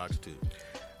black box too.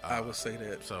 I would say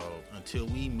that. So until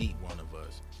we meet one of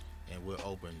us, and we're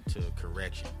open to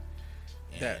correction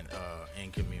and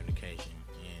communication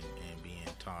and being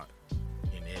taught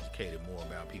and educated more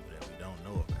about people that we don't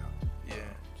know about. Yeah.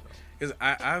 Because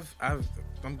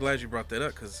I'm glad you brought that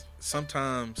up, because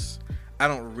sometimes I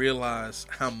don't realize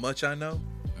how much I know,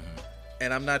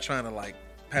 and I'm not trying to like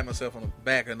pat myself on the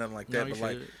back or nothing like that. No, but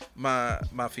like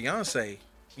my fiance,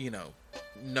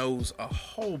 knows a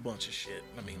whole bunch of shit.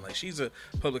 I mean, like she's a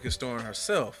public historian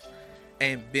herself,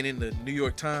 and been in the New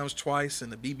York Times twice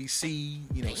and the BBC,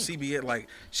 CBS. Like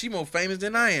she more famous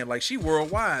than I am. Like she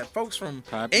worldwide. Folks from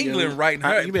England writing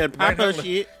her. You better pop her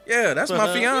shit. Yeah, that's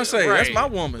my fiance. Right. That's my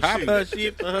woman. Pop Shit. her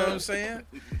shit for You know what her. I'm saying?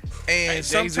 And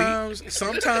Jay-Z.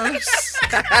 sometimes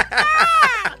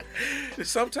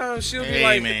she'll be Hey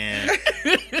like, man,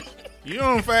 you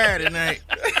on fire tonight?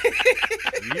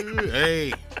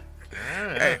 Hey,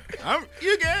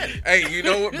 you got it. hey, you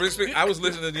know what? I was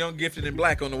listening to Young, Gifted, and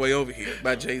Black on the way over here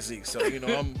by Jay-Z. So,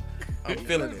 I'm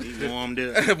feeling it. He warmed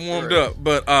up. I've warmed up.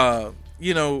 But,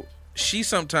 she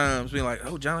sometimes be like,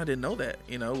 oh, John, I didn't know that.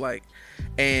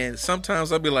 And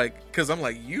sometimes I'll be like, because I'm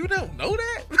like, you don't know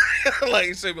that?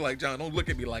 Like, she'll be like, John, don't look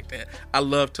at me like that. I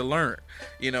love to learn,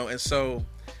 and so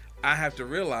I have to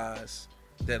realize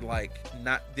that, like,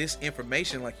 not this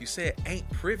information, like you said, ain't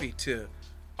privy to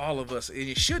all of us, and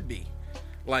it should be.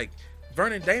 Like,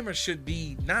 Vernon Damer should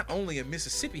be not only a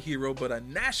Mississippi hero, but a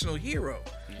national hero.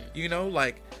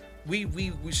 Like, we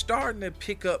starting to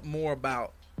pick up more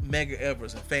about Medgar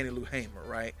Evers and Fannie Lou Hamer,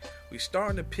 right? We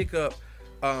starting to pick up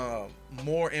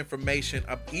more information,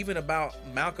 even about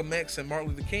Malcolm X and Martin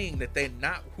Luther King, that they're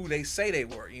not who they say they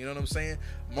were. You know what I'm saying?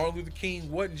 Martin Luther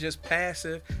King wasn't just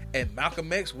passive, and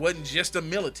Malcolm X wasn't just a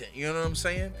militant. You know what I'm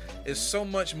saying? There's so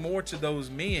much more to those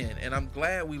men, and I'm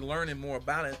glad we learning more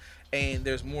about it. And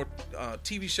there's more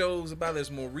TV shows about it.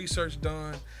 There's more research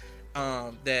done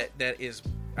that is,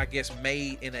 I guess,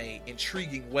 made in a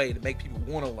intriguing way to make people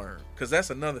want to learn. Because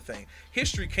that's another thing.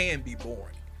 History can be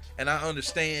boring. And I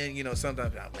understand,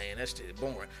 sometimes, oh, man, that's just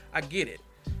boring. I get it.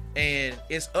 And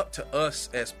it's up to us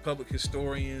as public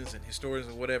historians and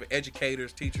whatever,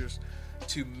 educators, teachers,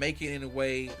 to make it in a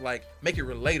way, like, make it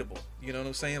relatable. You know what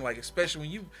I'm saying? Like,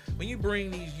 especially when you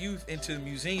bring these youth into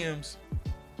museums,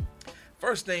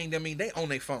 first thing, they own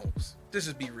their phones. This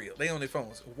is be real. They own their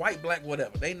phones. White, black,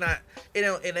 whatever.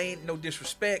 It ain't no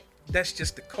disrespect. That's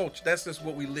just the culture. That's just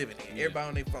what we living in. Yeah. Everybody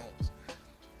on their phones.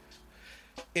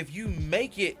 If you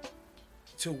make it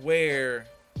to where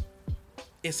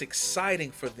it's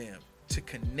exciting for them to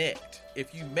connect,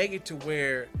 if you make it to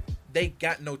where they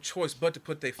got no choice but to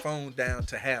put their phone down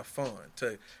to have fun,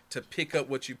 to pick up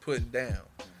what you're putting down,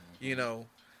 you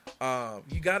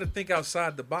got to think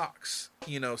outside the box.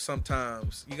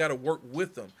 Sometimes you got to work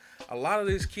with them. A lot of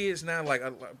these kids now, like,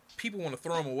 people want to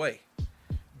throw them away,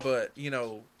 but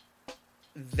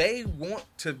they want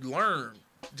to learn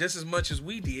just as much as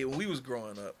we did when we was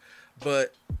growing up,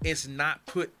 but it's not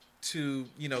put to,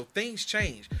 things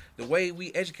change. The way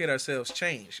we educate ourselves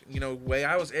change. The way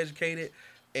I was educated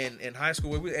in high school,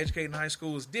 where we were educated in high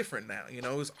school, is different now.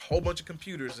 It's a whole bunch of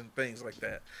computers and things like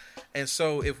that. And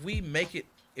so if we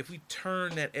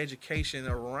turn that education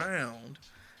around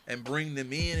and bring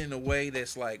them in a way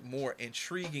that's like more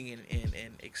intriguing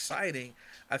and exciting,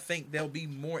 I think they'll be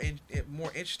more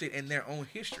interested in their own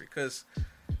history. Because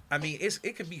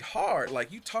it can be hard. Like,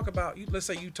 let's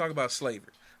say you talk about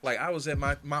slavery. Like, I was at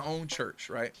my own church,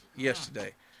 right,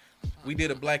 yesterday. We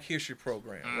did a Black History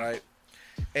program, right?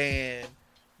 And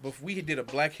we did a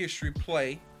Black History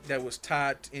play that was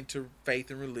tied into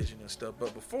faith and religion and stuff.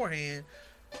 But beforehand,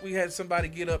 we had somebody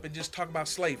get up and just talk about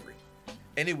slavery.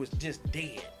 And it was just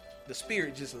dead. The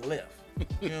spirit just left.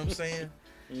 You know what I'm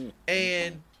saying?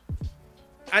 And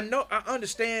I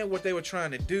understand what they were trying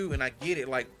to do, and I get it.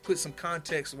 Like, put some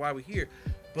context why we're here.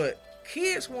 But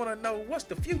kids want to know, what's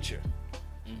the future?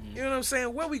 You know what I'm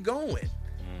saying? Where we going?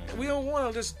 We don't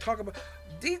want to just talk about.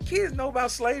 These kids know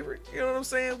about slavery. You know what I'm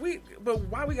saying? But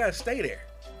why we gotta stay there?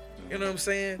 You know what I'm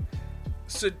saying?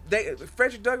 So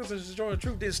Frederick Douglass and Sojourner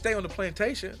Truth didn't stay on the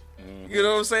plantation. You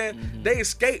know what I'm saying? They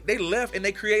escaped. They left, and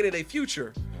they created a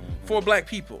future for Black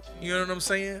people. You know what I'm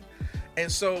saying? And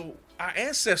so our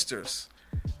ancestors,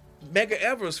 Medgar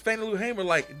Evers, Fannie Lou Hamer,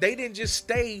 like, they didn't just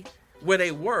stay where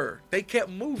they were. They kept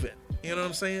moving. You know what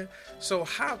I'm saying? So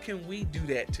how can we do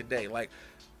that today? Like,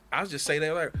 I'll just say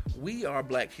that, like, we are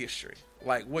Black history.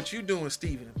 Like, what you doing,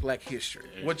 Stephen, Black history.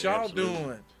 Yeah, what y'all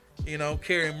doing,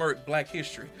 Carrie and Merck, Black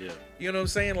history. Yeah. You know what I'm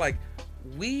saying? Like,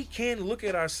 we can look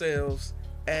at ourselves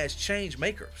as change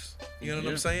makers. You know what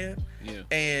I'm saying? Yeah.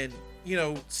 And,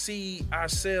 see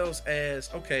ourselves as,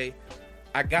 okay,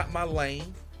 I got my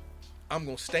lane. I'm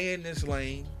going to stay in this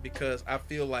lane because I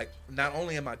feel like not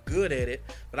only am I good at it,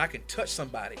 but I can touch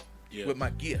somebody with my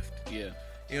gift. Yeah.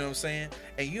 You know what I'm saying?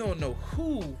 And you don't know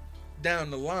who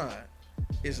down the line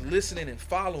is listening and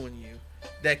following you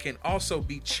that can also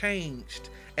be changed.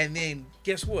 And then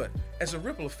guess what? As a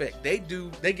ripple effect, they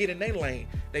get in their lane,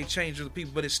 they change other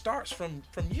people. But it starts from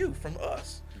you, from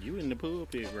us. You in the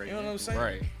pulpit right now. You know what I'm saying?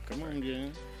 Right. Come on,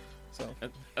 John. So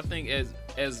I think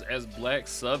as Black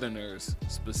Southerners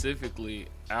specifically,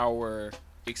 our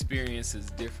experience is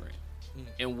different.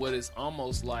 And what it's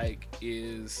almost like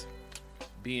is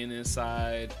being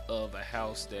inside of a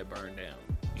house that burned down.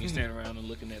 You stand around and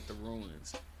looking at the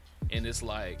ruins, and it's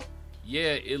like,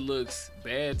 yeah, it looks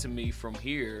bad to me from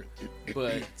here,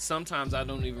 but sometimes I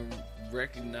don't even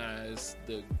recognize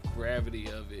the gravity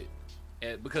of it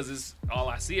because it's all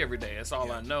I see every day. That's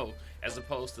all I know, as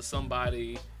opposed to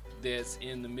somebody that's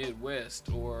in the Midwest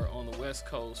or on the West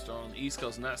Coast or on the East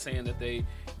Coast. Not saying that they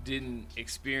didn't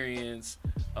experience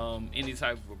any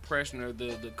type of oppression or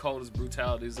the coldest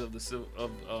brutalities of the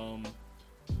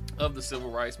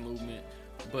civil rights movement,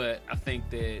 but I think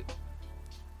that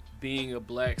being a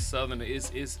Black Southerner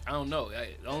is I don't know.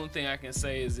 The only thing I can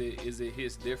say is it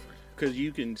hits different because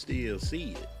you can still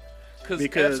see it.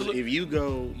 Because if you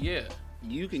go,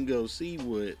 you can go see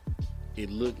what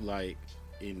it looked like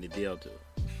in the Delta.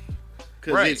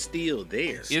 Because it's still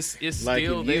there. It's like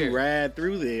still if there. You ride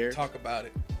through there. Talk about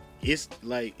it. It's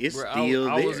like it's still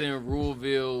there. I was in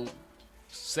Ruleville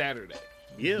Saturday.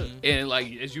 Yeah. And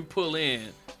like as you pull in,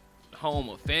 home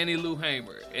of Fannie Lou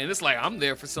Hamer, and it's like I'm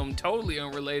there for something totally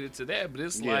unrelated to that, but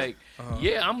it's like,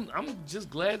 I'm just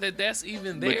glad that that's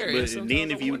even there. But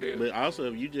then if you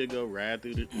just go ride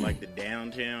through the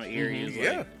downtown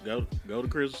areas, go to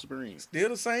Crystal Springs, still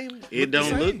the same. It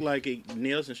don't look like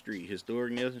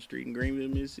historic Nelson Street in Greenville,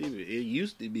 Mississippi. It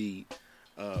used to be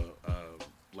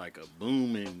like a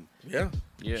booming Yeah.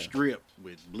 strip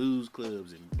with blues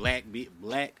clubs and black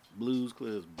blues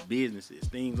clubs, businesses,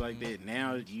 things like that.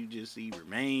 Now you just see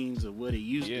remains of what it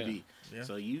used to be. Yeah.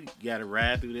 So you got to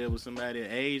ride through there with somebody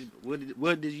at age.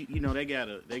 What did you know? They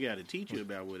gotta teach you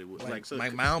about what it was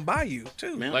like Mound Bayou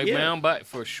too. Mound Bayou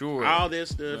for sure. All that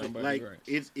stuff, like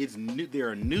it's new. There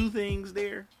are new things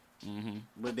there,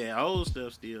 but that old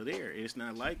stuff's still there. It's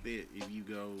not like that if you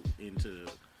go into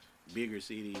bigger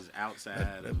cities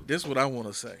outside. This is what I want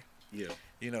to say. Yeah.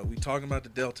 You know, we talking about the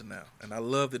Delta now, and I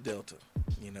love the Delta.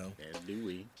 You know, as do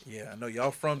we. Yeah, I know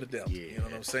y'all from the Delta. Yeah. You know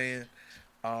what I'm saying?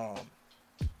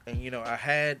 And you know, I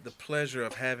had the pleasure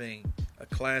of having a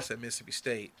class at Mississippi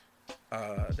State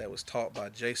that was taught by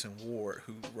Jason Ward,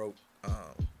 who wrote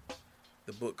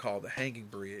the book called The Hanging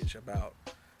Bridge about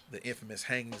the infamous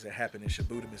hangings that happened in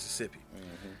Shibuya, Mississippi.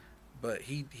 But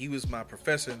he was my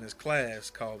professor in this class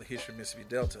called The History of Mississippi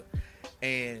Delta.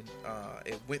 And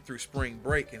it went through spring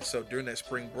break. And so during that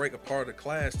spring break, a part of the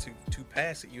class, to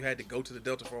pass it, you had to go to the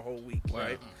Delta for a whole week,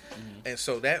 right? And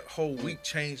so that whole week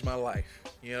changed my life,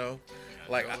 you know?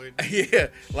 Like,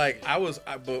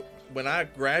 but when I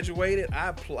graduated, I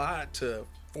applied to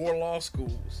 4 law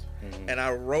schools. And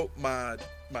I wrote my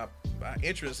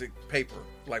entrance paper,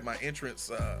 like my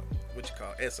entrance,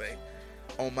 essay,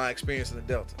 on my experience in the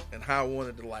Delta and how I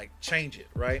wanted to like change it,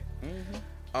 right?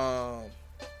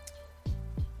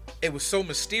 It was so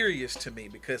mysterious to me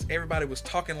because everybody was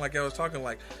talking like I was talking,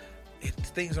 like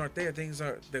things aren't there,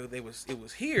 it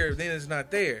was here, then it's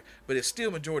not there, but it's still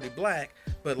majority black,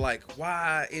 but like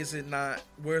why is it not,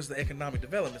 where's the economic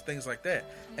development, things like that.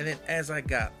 And then as I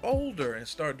got older and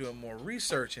started doing more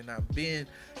research, and I've been,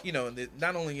 you know,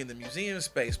 not only in the museum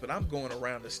space, but I'm going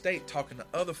around the state talking to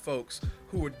other folks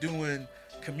who are doing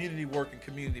community work and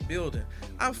community building.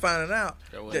 I'm finding out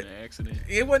that wasn't an accident.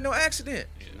 It wasn't no accident.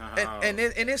 And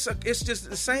it's just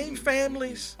the same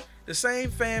families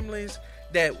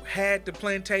that had the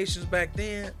plantations back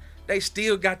then, they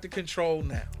still got the control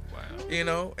now. Wow. You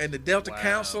know, and the Delta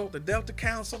Council, I'm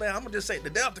gonna just say the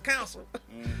Delta Council,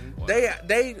 they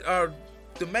are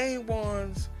the main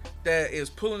ones that is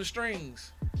pulling the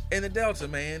strings in the Delta,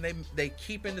 man. They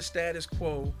keeping the status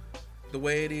quo the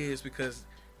way it is because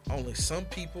only some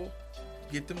people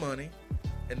get the money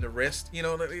and the rest, you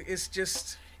know, it's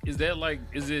just... Is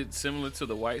it similar to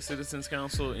the White Citizens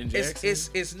Council in Jackson?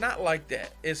 It's not like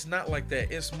that. It's not like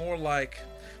that. It's more like,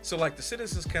 so like the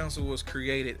Citizens Council was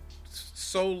created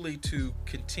solely to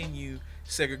continue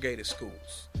segregated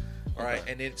schools. All right.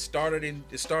 And it started in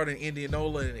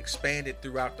Indianola and expanded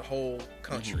throughout the whole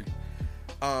country.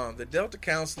 The Delta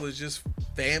Council is just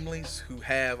families who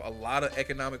have a lot of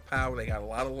economic power. They got a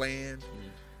lot of land.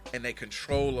 And they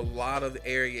control a lot of the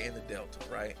area in the Delta,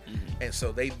 right? And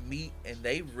so they meet and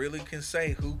they really can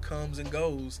say who comes and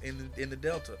goes in the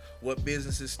Delta. What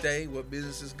businesses stay, what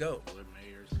businesses go.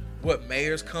 What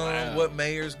mayors come, what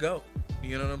mayors go.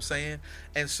 You know what I'm saying?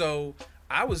 And so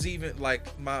I was even,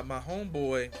 like, my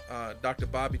homeboy, Dr.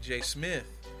 Bobby J. Smith,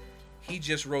 he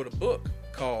just wrote a book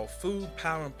called Food,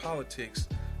 Power, and Politics,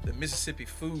 The Mississippi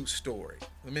Food Story,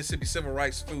 the Mississippi Civil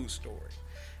Rights Food Story.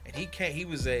 And he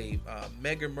was a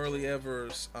Medgar Murley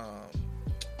Evers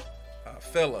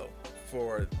fellow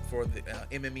for the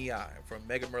MMEI, for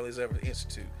Medgar Murley Evers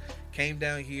Institute. Came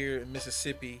down here in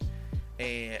Mississippi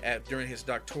and during his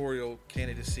doctoral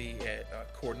candidacy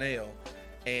at Cornell,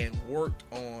 and worked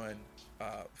on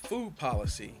food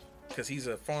policy because he's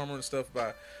a farmer and stuff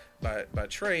by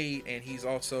trade, and he's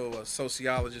also a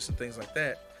sociologist and things like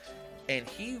that. And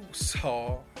he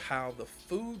saw how the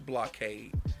food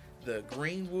blockade, the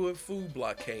Greenwood food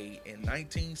blockade in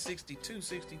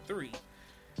 1962-63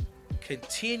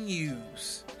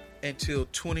 continues until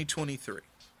 2023.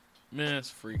 Man,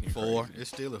 that's freaking crazy. It's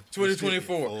still a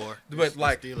 2024. But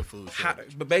like, still a food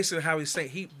but basically how he's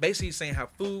saying how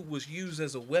food was used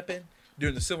as a weapon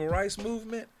during the civil rights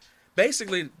movement.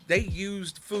 Basically, they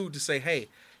used food to say, hey,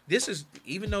 this is,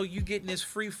 even though you getting this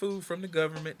free food from the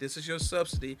government, this is your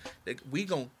subsidy, that we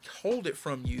gonna hold it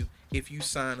from you if you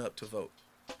sign up to vote.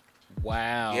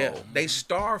 Wow. Yeah, they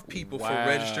starve people for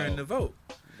registering to vote.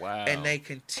 Wow. And they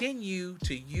continue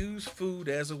to use food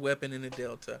as a weapon in the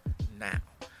Delta now.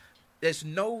 There's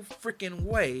no freaking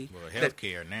way. Well,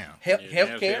 healthcare now.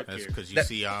 Healthcare. That's because you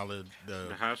see all the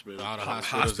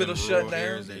hospitals shut down.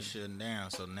 Areas, they shutting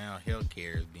down. So now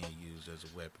healthcare is being used as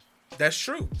a weapon. That's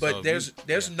true, but so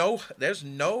there's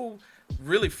no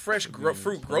really fresh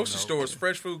fruit grocery stores,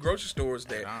 fresh food grocery stores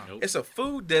there. It's a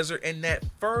food desert in that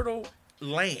fertile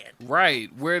land. Right.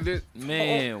 Where the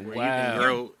man, Where wow. you can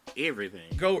grow everything.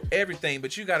 Go everything,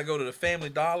 but you got to go to the Family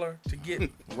Dollar to get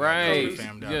Right.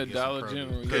 Family Yeah, Dollar get Dollar some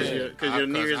General. produce. Yeah. Because your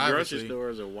nearest grocery obviously-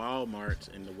 stores are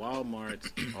Walmarts, and the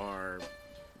Walmarts are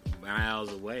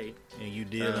miles away. And you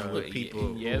dealing with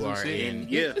people yeah, who are City. in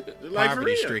Yeah, like for real.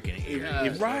 poverty-stricken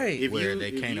areas. Right. where they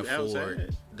if can't you afford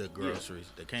outside. the groceries.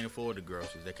 They can't afford the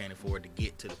groceries. They can't afford to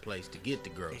get to the place to get the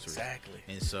groceries. Exactly.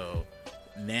 And so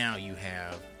now you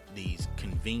have these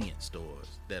convenience stores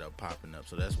that are popping up.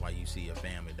 So that's why you see a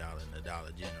Family Dollar and a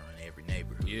Dollar General in every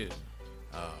neighborhood. Yeah.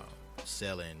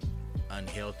 Selling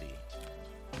unhealthy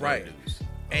Right. produce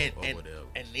and or whatever.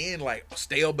 and then like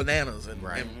stale bananas and,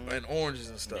 Right. and oranges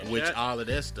and stuff. Which all of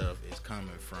that stuff is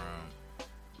coming from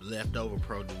leftover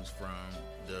produce from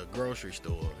the grocery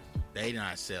store. They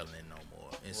not selling it no more.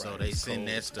 And so Right. they It's send cold.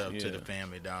 that stuff to Yeah. the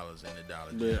Family Dollars and the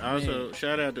Dollar But General. also,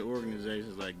 shout out to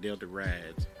organizations like Delta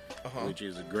Rides, Uh-huh. which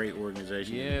is a great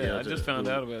organization. in Yeah, I Delta just found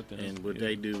who- out about them. And what Yeah.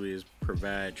 they do is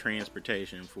provide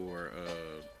transportation for,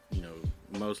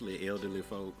 mostly elderly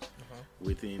folks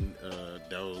within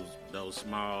those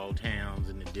small towns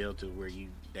in the Delta where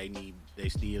they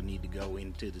still need to go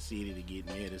into the city to get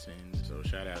medicine. So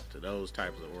shout out to those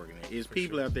types of organizations. It's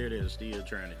people out there that are still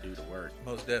trying to do the work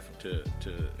Most definitely.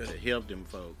 to help them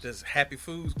folks. There's Happy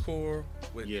Foods Corps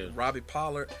with Yeah. Robbie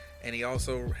Pollard, and he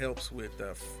also helps with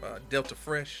Delta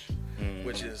Fresh, Mm-hmm.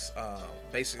 which is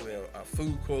basically a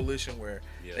food coalition where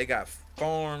Yeah. they got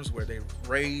farms where they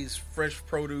raise fresh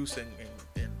produce and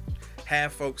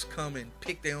have folks come and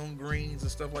pick their own greens and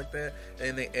stuff like that,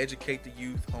 and they educate the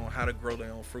youth on how to grow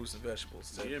their own fruits and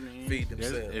vegetables to Yeah, man. feed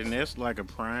themselves. And that's like a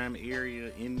prime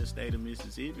area in the state of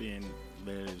Mississippi, and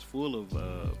that is full of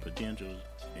potential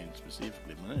and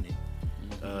specifically money.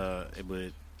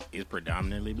 But it's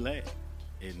predominantly black,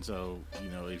 and so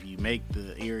if you make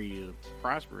the area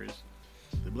prosperous,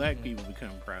 the black people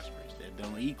become prosperous. That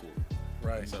don't equal.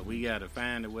 Right. So we got to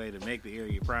find a way to make the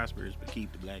area prosperous, but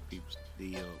keep the black people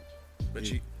still. But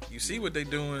you see what they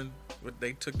doing? What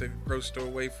they took the grocery store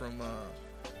away from?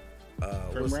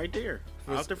 From what's- right there,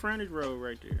 what's- off the frontage road,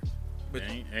 right there. But-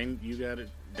 ain't you got to?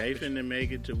 They finna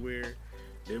make it to where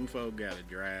them folk got to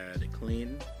drive to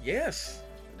Clinton. Yes.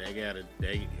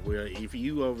 Well, if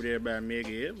you over there by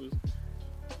Mega Evans,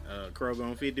 Kroger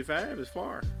on 55 is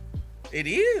far. It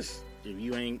is. If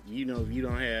you ain't, if you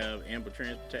don't have ample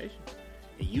transportation,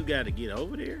 and you got to get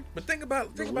over there. But think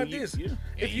about this. Yeah. And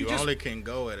If you you just only can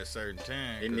go at a certain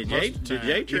time. And 'cause the most J of the time,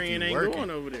 J if train you ain't working- going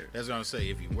over there. That's what I'm saying.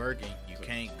 If you're working, you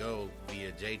can't go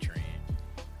via J train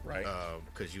right,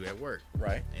 because you at work.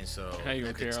 right. And so How you gonna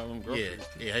at the carry all them groceries?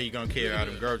 Yeah, how you gonna carry all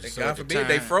them groceries? And So God at the forbid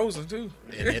they time- frozen too.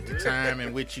 And at the time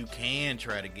in which you can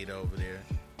try to get over there,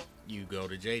 you go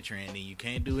to J train. And you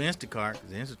can't do Instacart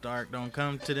because Instacart don't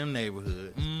come to them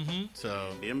neighborhoods. Mm-hmm.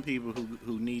 So Them people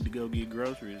who need to go get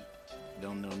groceries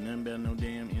don't know nothing about no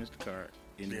damn Instacart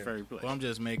in the first place. well, I'm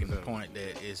just making the point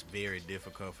that it's very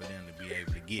difficult for them to be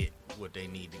able to get what they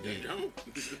need to get.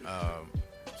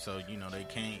 So they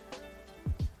can't.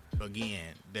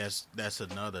 Again, that's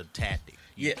another tactic.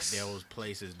 Yes. Those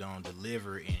places don't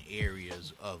deliver in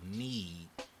areas of need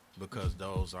because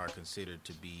those are considered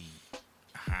to be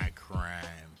high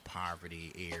crime,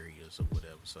 poverty areas or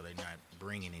whatever. So they're not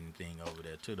bringing anything over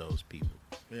there to those people.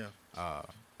 Yeah.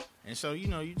 And so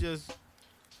you just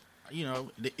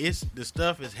the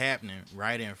stuff is happening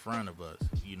right in front of us.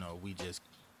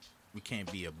 We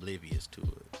can't be oblivious to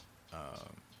it.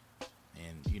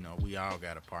 And we all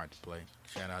got a part to play.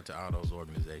 Shout out to all those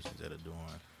organizations that are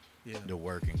doing the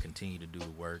work and continue to do the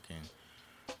work. And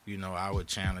I would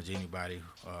challenge anybody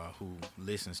who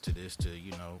listens to this to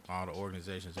all the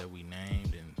organizations that we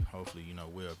named, and hopefully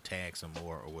we'll tag some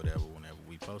more or whatever whenever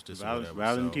we post this. Or whatever.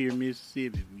 Volunteer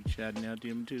Mississippi, we shouting out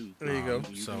them too. There you go.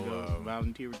 You So, can go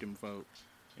volunteer with them folk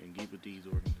and get with these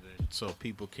organizations. So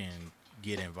people can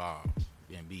get involved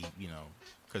and be,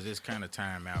 because it's kind of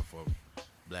time out for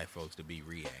black folks to be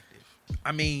reactive.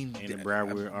 I mean, And the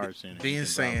Broward Arts Center. being and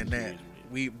saying that, volunteers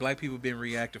with. black people been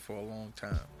reactive for a long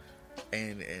time,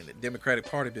 and the Democratic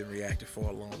Party been reactive for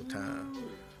a long time.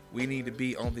 We need to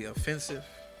be on the offensive.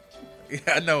 Yeah,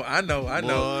 I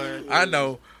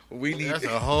know. We need. That's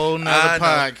a whole I nother know,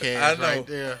 podcast I know. right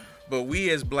there. But we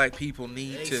as black people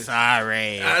need to.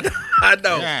 Sorry. I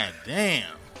know. God damn.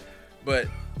 But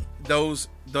those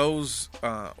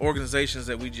organizations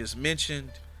that we just mentioned,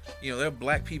 there are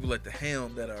black people at the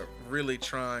helm that are really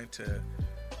trying to,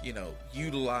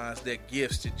 utilize their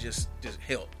gifts to just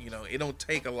help. It don't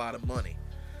take a lot of money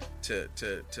to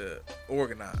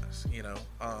organize.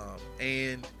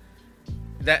 And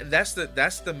that's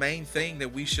the main thing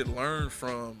that we should learn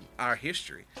from our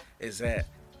history is that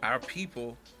our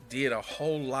people did a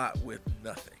whole lot with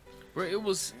nothing. Bro, it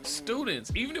was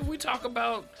students. Even if we talk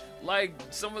about like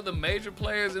some of the major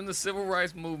players in the civil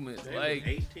rights movement, They like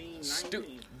was 18,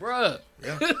 19. bruh,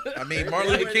 Yeah, I mean,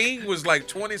 Martin Luther King was like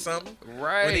 20 something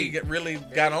right? when he really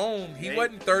got on. He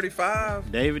wasn't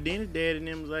 35. David Dennis' dad and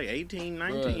them was like 18,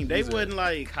 19. Bruh, They these are wasn't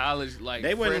like college, like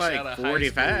they wasn't fresh like out of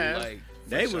 45. high school, like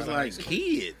they fresh was out of high like school.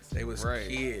 kids. They was Right.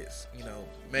 kids.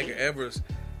 Medgar Evers,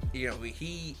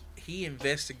 he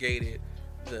investigated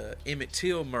the Emmett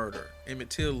Till murder,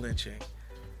 Emmett Till lynching,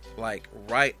 like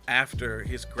right after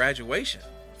his graduation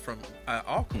from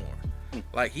Alcorn.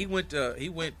 Like he went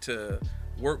to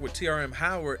work with T.R.M.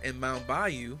 Howard in Mount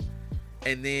Bayou,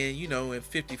 and then in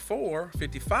 55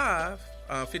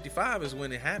 is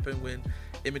when it happened, when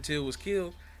Emmett Till was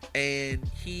killed, and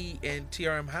he and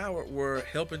T.R.M. Howard were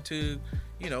helping to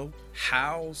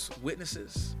house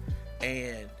witnesses,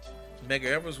 and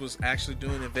Medgar Evers was actually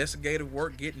doing investigative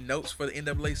work, getting notes for the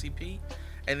NAACP,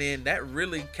 and then that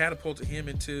really catapulted him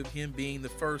into him being the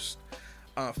first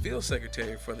field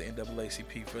secretary for the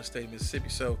NAACP for the state of Mississippi.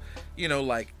 So,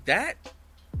 like that,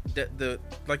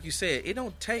 like you said, you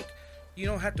don't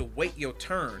have to wait your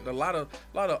turn. A lot of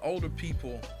older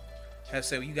people have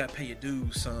said, well, you got to pay your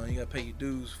dues, son. You got to pay your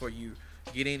dues before you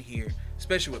get in here,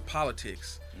 especially with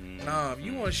politics. Nah, if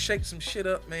you want to shake some shit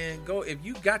up, man, go. If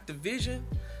you got the vision,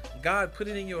 God put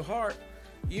it in your heart,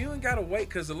 you ain't gotta wait,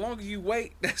 because the longer you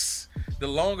wait, that's the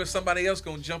longer somebody else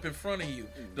gonna jump in front of you,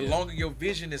 the longer your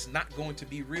vision is not going to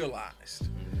be realized.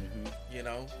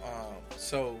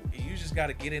 So you just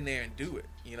gotta get in there and do it.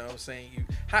 You know what I'm saying?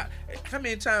 How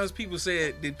many times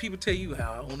did people tell you,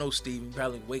 how, I don't know, Steve, you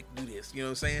probably wait to do this? You know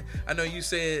what I'm saying? I know you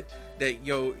said that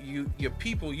your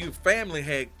family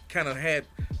had kind of had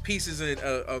pieces and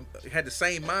had the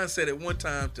same mindset at one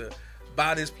time to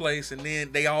buy this place, and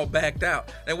then they all backed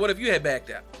out. And what if you had backed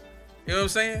out? You know what I'm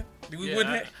saying?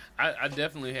 I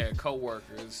definitely had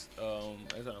coworkers.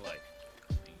 As I'm like,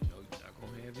 you're not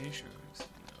gonna have insurance.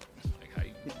 Like how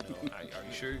are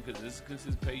you sure? Because this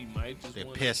pay, you might just That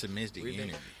want pessimistic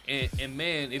energy. And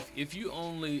man, if you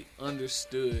only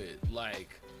understood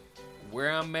like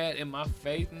where I'm at in my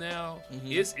faith now,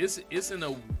 it's in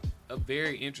a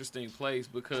very interesting place,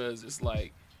 because it's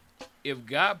like, if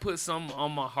God put something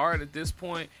on my heart at this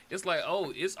point, it's like,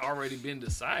 oh, it's already been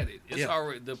decided. It's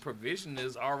already, the provision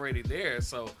is already there.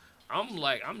 So I'm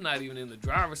like, I'm not even in the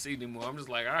driver's seat anymore. I'm just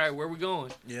like, all right, where we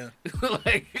going? Yeah.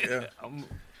 I'm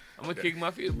gonna kick my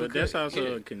feet. But that's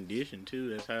also a condition too.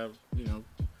 That's how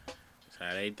that's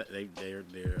how they're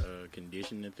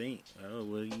conditioned to think. Oh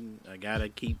well, I gotta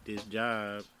keep this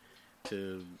job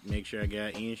to make sure I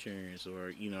got insurance,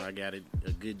 or I got a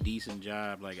good decent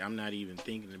job. Like, I'm not even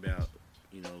thinking about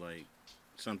like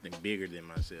something bigger than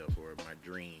myself or my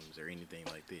dreams or anything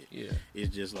like that. Yeah,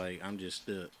 it's just like I'm just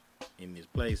stuck in this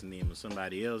place, and then when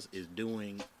somebody else is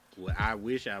doing what I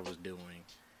wish I was doing,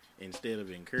 instead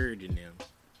of encouraging them,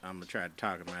 I'm gonna try to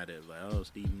talk them out of it. Like, oh,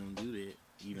 Steve, don't do that.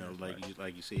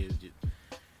 Like you said,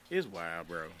 it's wild,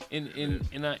 bro. And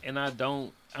I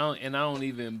don't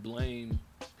even blame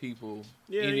people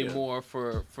anymore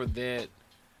for that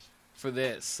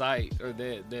sight or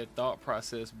that thought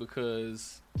process,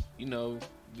 because you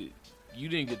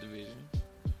didn't get the vision.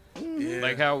 Yeah.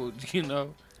 Like how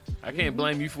I can't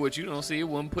blame you for what you don't see. It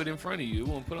wasn't put in front of you. It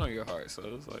wasn't put on your heart. So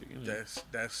it's like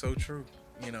that's so true.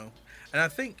 And I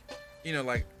think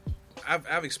like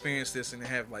I've experienced this, and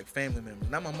have like family members.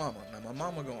 Not my mama. Now my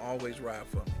mama gonna always ride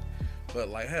for me, but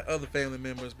like had other family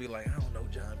members be like, I don't know,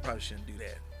 John, probably shouldn't do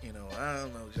that. I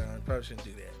don't know, John, probably shouldn't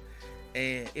do that.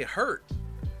 And it hurt.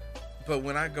 But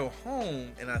when I go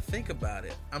home and I think about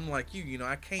it, I'm like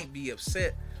I can't be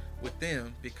upset with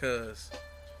them, because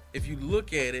if you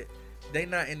look at it, they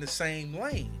not in the same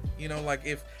lane. Like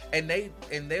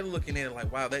they're looking at it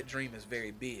like, wow, that dream is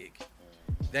very big.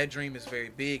 That dream is very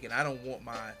big, and I don't want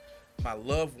my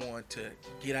loved one to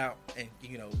get out and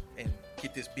and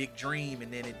get this big dream,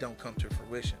 and then it don't come to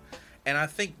fruition. And I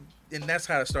think, and that's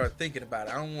how I started thinking about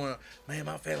it. I don't want to, man,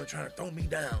 my family trying to throw me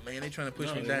down, man. They trying to push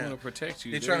me down. They want to protect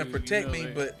you. They're trying to protect me,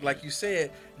 but like you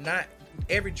said, not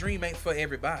every dream ain't for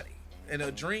everybody. And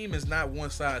a dream is not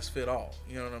one size fit all.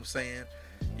 You know what I'm saying?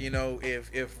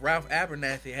 If Ralph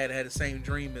Abernathy had the same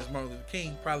dream as Martin Luther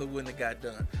King, probably wouldn't have got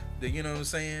done. You know what I'm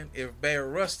saying? If Barry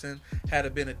Rustin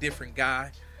had been a different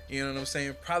guy, you know what I'm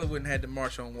saying, probably wouldn't have had to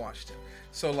march on Washington.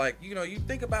 So like, you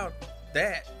think about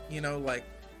that, like,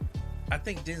 I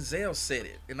think Denzel said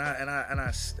it, and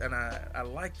I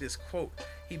like this quote.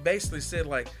 He basically said,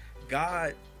 like,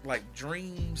 God, like,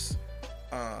 dreams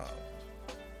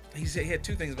he said he had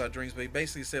two things about dreams, but he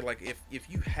basically said like if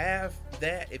you have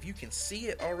that, if you can see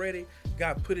it already,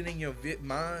 God put it in your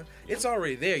mind, it's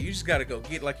already there. You just got to go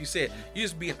get, like you said, you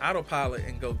just be an autopilot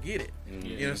and go get it.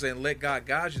 You know what I'm saying? Let God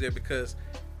guide you there, because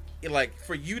like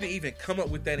for you to even come up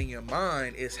with that in your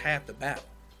mind is half the battle.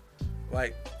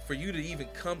 Like for you to even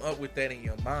come up with that in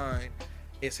your mind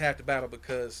is half the battle,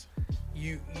 because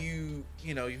you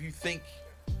know, if you think,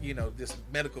 you know, this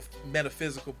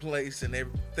metaphysical place and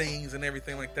things and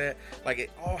everything like that, like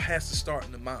it all has to start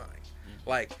in the mind.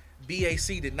 Like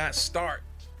BAC did not start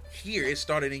here, it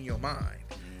started in your mind.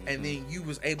 And then you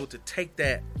was able to take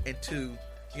that into,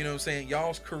 you know what I'm saying,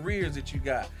 y'all's careers that you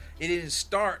got. It didn't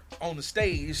start on the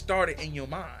stage, it started in your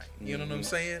mind. You know what I'm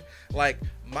saying? Like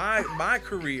my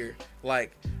career,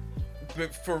 like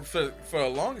for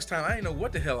the longest time, I didn't know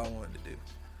what the hell I wanted to do.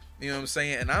 You know what I'm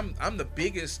saying? And I'm the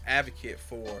biggest advocate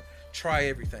for try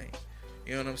everything.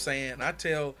 You know what I'm saying? I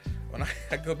tell, when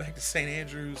I go back to St.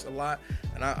 Andrews a lot,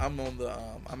 and I'm on the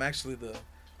I'm actually the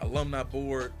alumni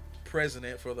board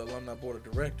president for the alumni board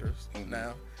of directors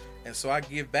now, and so I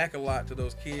give back a lot to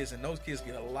those kids, and those kids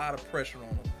get a lot of pressure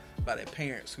on them by their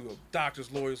parents who are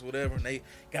doctors, lawyers, whatever, and they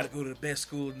got to go to the best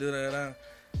school and da.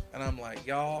 And I'm like,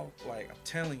 y'all, like, I'm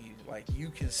telling you, like, you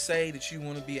can say that you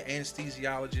want to be an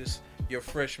anesthesiologist your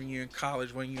freshman year in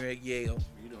college when you're at Yale.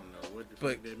 You don't know what the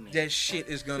But fuck that means. that shit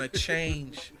is going to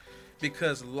change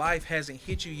because life hasn't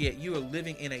hit you yet. You are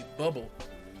living in a bubble,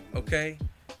 okay?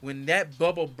 When that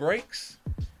bubble breaks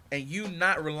and you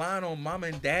not relying on mama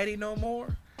and daddy no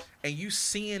more, and you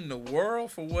seeing the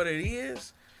world for what it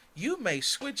is, you may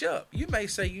switch up. You may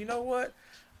say, you know what?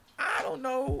 I don't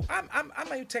know. I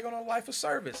may take on a life of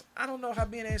service. I don't know how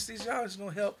being an anesthesiologist is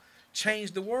going to help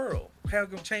change the world, how it's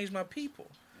going to change my people.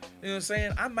 You know what I'm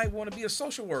saying? I might want to be a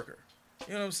social worker.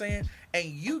 You know what I'm saying? And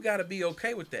you got to be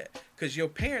okay with that, because your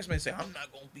parents may say, I'm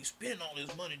not going to be spending all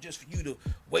this money just for you to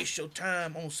waste your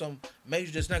time on some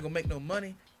major that's not going to make no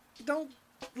money. Don't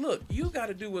look, you got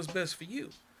to do what's best for you,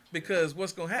 because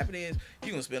what's going to happen is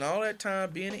you're going to spend all that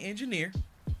time being an engineer,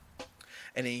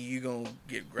 and then you're going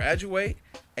to graduate,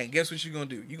 and guess what you're going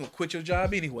to do? You're going to quit your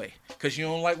job anyway because you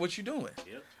don't like what you're doing.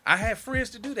 Yep. I have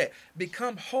friends to do that.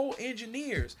 Become whole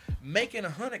engineers, making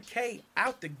 $100K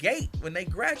out the gate when they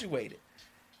graduated.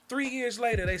 3 years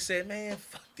later, they said, man,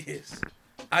 fuck this.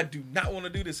 I do not want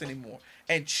to do this anymore.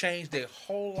 And changed their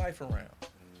whole life around.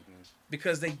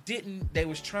 Because they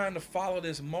was trying to follow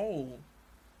this mold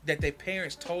that their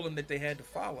parents told them that they had to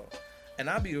follow. And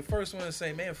I'll be the first one to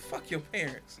say, man, fuck your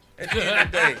parents. At the end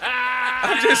of the day,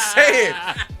 I'm just saying.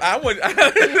 On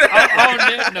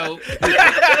that note,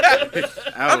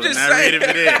 I was not ready for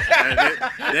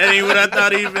that. That ain't what I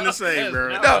thought he was going to say,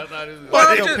 bro.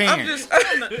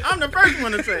 I'm the first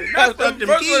one to say it. Not fuck them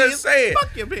kids.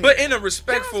 Fuck your parents. But in a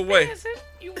respectful way.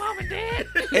 you mom and dad.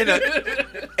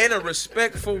 In a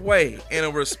respectful way.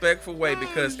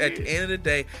 Because at the end of the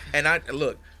day, and I'm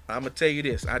going to tell you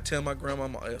this. I tell my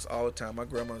grandmama this all the time. My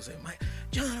grandmama say,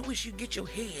 John, I wish you'd get your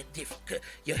hair different. Cause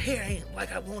your hair ain't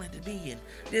like I want it to be, and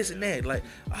this and that. Like,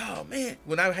 oh, man.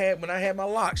 When I had my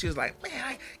locks, she was like, man,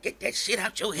 I get that shit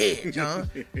out your head, John.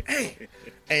 Hey.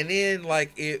 And then,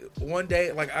 one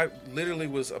day, I literally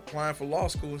was applying for law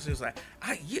school, and she was like,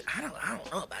 I don't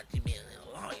know about you being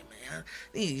a lawyer, man.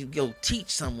 I need you to go teach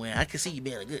somewhere. I can see you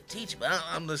being a good teacher, but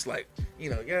I'm just like,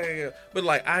 yeah. But,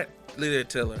 I literally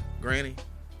tell her, Granny,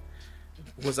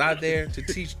 was I there to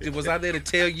teach? Was I there to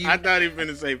tell you? I thought he was going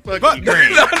to say, fuck you,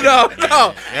 Granny.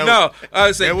 No. I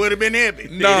would say, that would have been epic.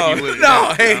 No.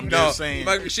 Just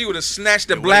saying. She would have snatched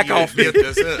the black off me.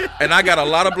 And I got a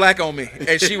lot of black on me.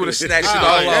 And she would have snatched it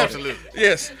all off. Absolutely.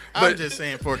 Yes. I'm just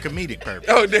saying for a comedic purpose.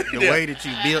 Oh, the way that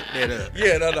you built that up.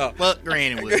 Yeah, no. Fuck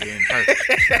Granny would have been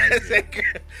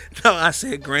perfect. I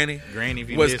said, Granny, if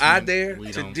you was I there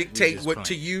to dictate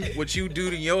what you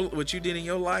did in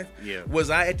your life? Yeah. Was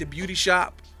I at the beauty shop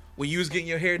when you was getting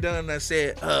your hair done and I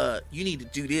said, you need to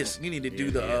do this. You need to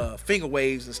do the finger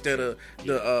waves instead of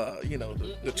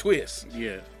the twist.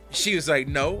 Yeah. She was like,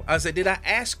 no. I said, did I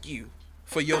ask you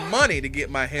for your money to get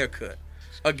my hair cut?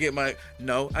 Or get my...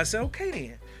 No. I said, okay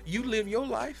then. You live your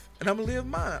life and I'm going to live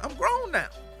mine. I'm grown now.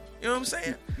 You know what I'm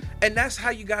saying? And that's how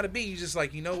you got to be. You just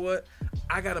like, you know what?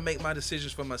 I got to make my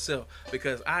decisions for myself,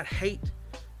 because I'd hate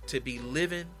to be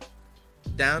living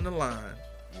down the line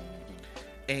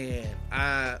and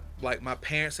my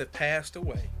parents have passed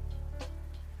away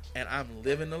and I'm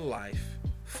living a life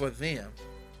for them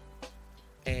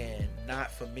and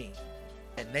not for me,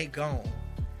 and they gone,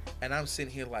 and I'm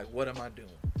sitting here like, what am I doing?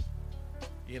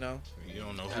 You know? You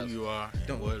don't know who you are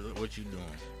and what you doing.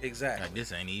 Exactly. Like,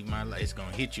 this ain't even my life. It's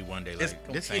gonna hit you one day.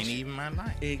 Like, this ain't even my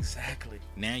life. Exactly.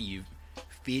 Now you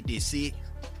 56,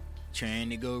 trying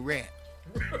to go rap.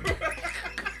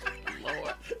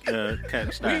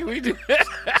 Cut, stop. We do.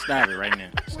 Stop it right now.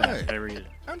 Stop What? it. Hurry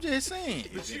I'm just saying.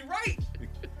 But you right.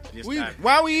 Just We, stop it.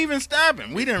 why we even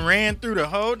stopping? We done ran through the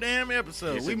whole damn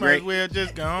episode. It's We a might break. as well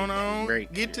just go on,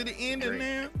 Break. get to the ending Break.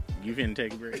 now. You finna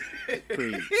take a break?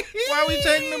 Please. Why we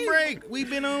taking a break? We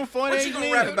been on 48 What you gonna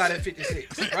minutes. rap about at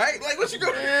 56, right? Like, what you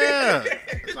gonna... Yeah,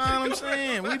 that's all I'm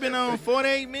saying. We been on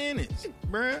 48 minutes,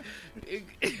 bruh.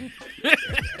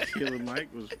 Killer Mike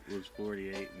was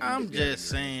 48. and I'm he got just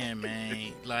a break. saying,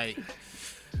 man, like,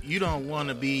 you don't want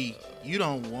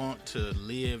to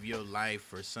live your life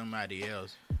for somebody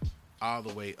else all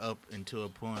the way up until a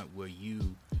point where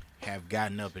you have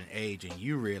gotten up in age and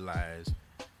you realize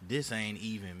this ain't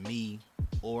even me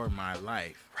or my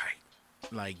life.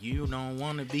 Right. Like, you don't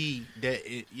want to be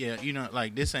that,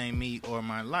 like, this ain't me or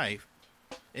my life.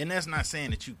 And that's not saying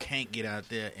that you can't get out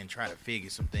there and try to figure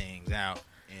some things out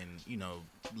and,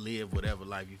 live whatever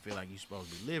life you feel like you're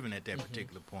supposed to be living at that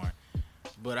particular point.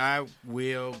 But I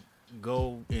will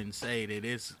go and say that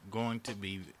it's going to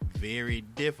be very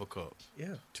difficult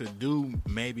to do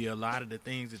maybe a lot of the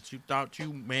things that you thought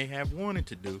you may have wanted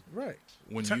to do Right.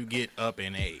 when you get up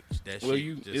in age. That's Well,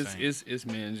 it's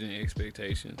managing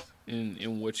expectations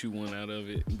and what you want out of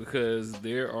it, because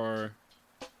there are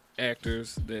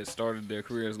actors that started their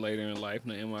careers later in life.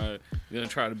 Now, am I gonna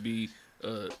try to be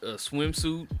a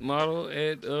swimsuit model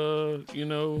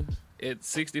at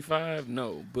 65?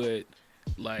 No, but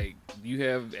like you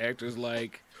have actors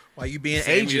like Why you being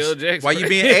Samuel ageist? Jackson. Why you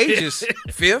being ageist?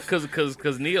 Fifth?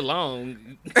 because Nia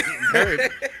Long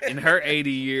in her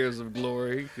 80 years of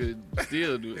glory could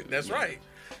still do it. That's right.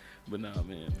 But nah,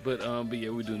 man. But yeah,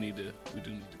 we do need to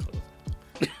close.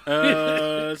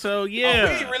 So We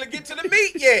yeah. ain't really get to the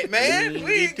meat yet, man. We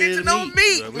We ain't get to get to the no meat.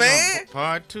 meat, man.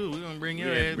 Part 2, we're gonna bring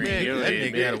your Yeah, ass bring back. your That ass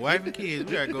nigga back. got a wife and kids.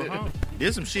 We gotta go home.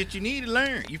 There's some shit you need to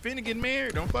learn. You finna get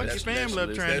married. Don't fuck That's- your family up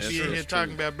that's- trying to that's be in true. here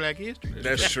talking about Black history.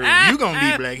 That's true. You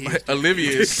gonna be Black history.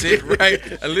 Olivia is sick,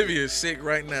 right? Olivia is sick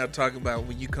right now talking about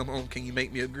when you come home, can you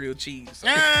make me a grilled cheese?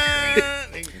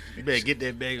 You better get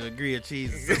that bag of grilled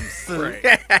cheese and some soup.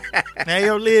 Hey,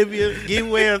 Olivia, get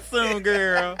well soon,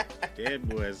 girl. That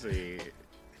boy said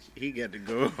he got to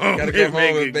go home. Gotta go home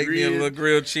and a make me a grill. little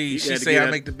grilled cheese. You She gotta say get I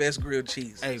out- make the best grilled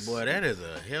cheese. Hey, boy, that is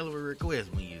a hell of a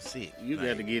request when you sick. You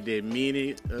got to get that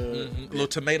mini, little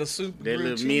tomato soup. that grilled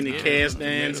little cheese. mini cast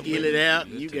iron Tomato skillet soup. out.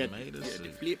 Good You got tomato to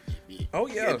soup. flip. Oh,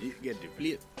 yeah. You got to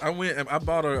flip. I went and I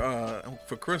bought her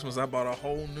for Christmas. I bought a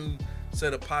whole new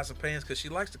set of pots and pans because she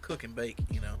likes to cook and bake,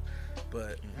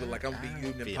 But look like I'm gonna be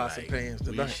using the pots and pans we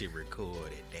tonight. should record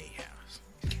at their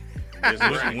house. Just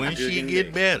right. When she Cooking get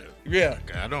day. better. Yeah.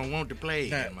 I don't want to play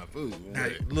Nah. in my food. Now,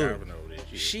 but- look, Carving over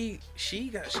that shit.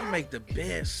 she make the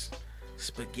best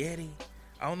spaghetti.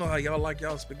 I don't know how y'all like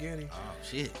y'all spaghetti. Oh,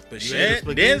 shit. But You she- had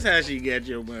the That's spaghetti? how she got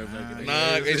your motherfucking. Nah,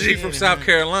 Nah, Yeah, and she from spaghetti, South man.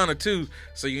 Carolina too,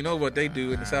 so you know what they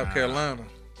do in South Carolina.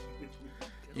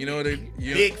 You know what they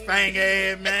Big finger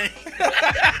ass, man.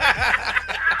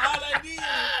 All I did.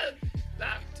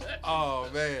 Stop touching. Oh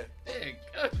man.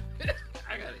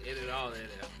 I gotta edit all that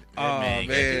out. Oh man man.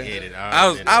 got to edit all I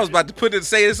was that I was out. about to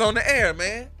say this on the air,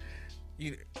 man.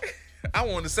 I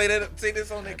wanted to say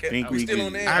this on the air. think Are we we still do.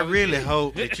 on the air? I really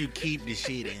hope that you keep the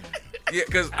shit in. Yeah,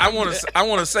 because I want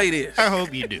to say this. I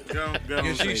hope you do. Go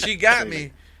Yeah, say she it. got Say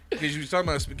me because you was talking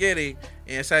about spaghetti,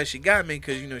 and that's how she got me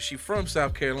because she from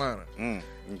South Carolina, it.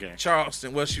 Okay.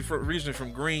 Charleston. Well, she originally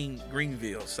from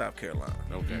Greenville, South Carolina,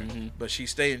 Okay. but she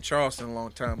stayed in Charleston a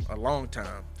long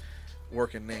time,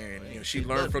 working there, and she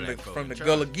learned from the black folk from the in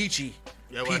Gullah Geechee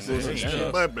That's what I peoples said. and She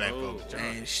stuff. but black folks.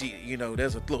 And she,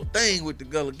 there's a little thing with the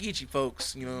Gullah Geechee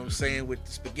folks, you know what I'm saying, with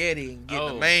the spaghetti and getting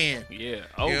a man. Yeah.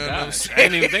 Oh, You know what I'm gosh. saying? I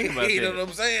didn't even think about that. You know what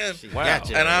I'm saying? Wow.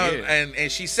 Gotcha. And Yeah.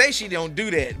 and she say she don't do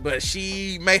that, but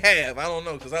she may have. I don't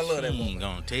know because I love that She woman. ain't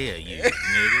gonna tell you,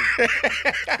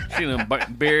 nigga. She done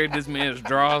buried this man's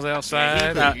drawers outside.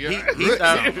 He thought Put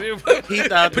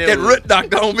that that was, root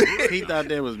doctor on me. he thought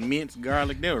that was minced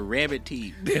garlic. That was rabbit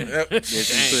teeth. Yep. That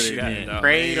she put it Dang, in. dog.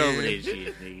 Prayed over that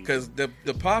shit, nigga. Cause the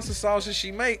pasta sauce that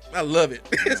she make, I love it.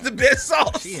 It's the best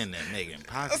sauce. She in there making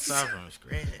pasta sauce from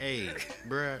scratch. Hey,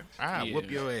 bruh, I'll Yeah. whoop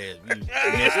your ass. You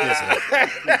mess this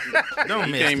up. Don't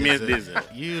You mess can't this miss this up.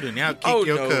 You done out kick Oh,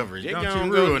 your no. coverage. They Don't gonna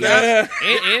you go ruin down. that.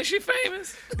 and she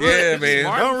famous. Yeah, man.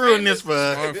 Smart. Don't ruin this for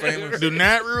us. Smart famous. Do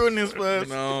not ruin this for us.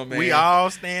 No, man. We all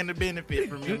stand to benefit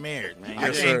from your marriage. I Yes,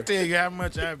 can't sir. tell you how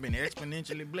much I've been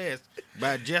exponentially blessed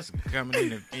by Jessica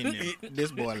coming in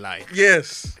this boy life.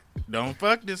 Yes. Don't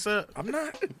fuck this up. I'm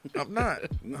not.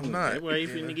 That's why you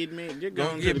finna get married. Just go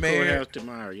Gonna to get the married. courthouse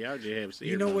tomorrow. Y'all just have sex.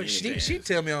 You know what? She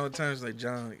tell me all the time, she's like,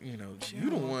 John, you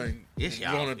the one. It's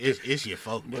y'all. It's your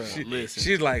fault. Listen.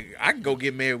 She's like, I can go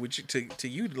get married with you to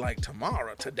you like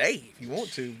tomorrow, today, if you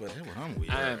want to. But That's what I'm with.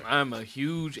 I'm a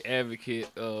huge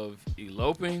advocate of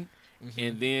eloping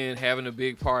and then having a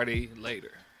big party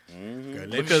later.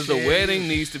 Because the wedding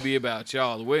needs to be about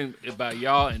y'all. The wedding about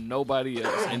y'all and nobody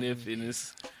else. And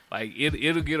it's like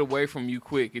it'll get away from you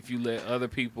quick if you let other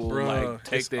people like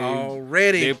take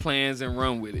their plans and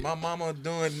run with it. My mama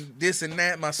doing this and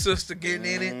that, my sister getting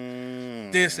in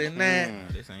it, this and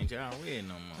that. This ain't y'all wedding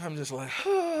no more. I'm just like,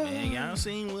 man, y'all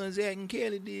seen what Zach and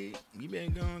Kelly did? You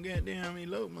better go and goddamn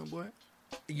elope, my boy.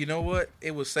 You know what?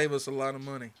 It would save us a lot of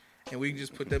money, and we can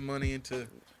just put that money into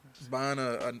buying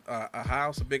a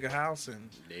house, a bigger house, and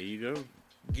there you go.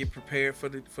 Get prepared for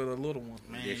the little one.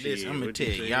 Man, listen, I'm gonna tell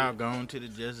you, y'all go on to the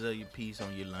Justice of Your Peace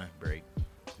on your lunch break.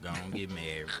 Go on, get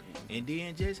married, and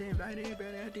then just invite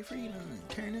everybody out there free lunch.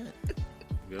 Turn up.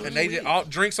 And they just all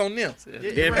drinks on them.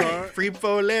 Right. Free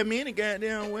before 11 minutes,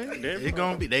 goddamn way.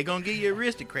 They gonna give you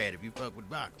aristocrat if you fuck with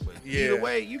Baka. But either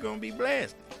way, you gonna be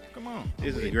blasted. Come on.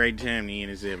 This is a great time to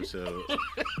end this episode.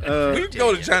 We can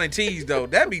go to Johnny T's though.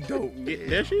 That'd be dope.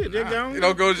 That shit. Just go. You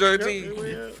don't go to Johnny T's.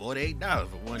 $48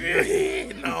 for one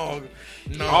day. No.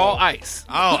 All ice.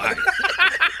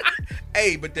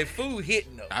 Hey, but the food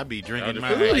hitting though. I be drinking the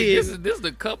mine. food This is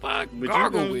the cup I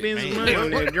gargle with. Spend some money on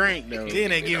that drink though.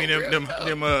 Then they give me them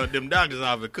doctors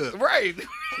off the cup. Right. You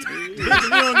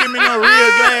don't give me no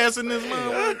real gas in this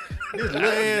motherfucker. This little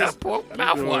ass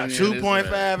mouthwash.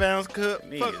 2.5 ounce cup.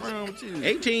 Fuck wrong with you?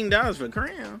 $18 for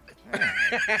Crown.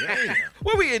 Damn.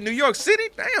 Where we in New York City?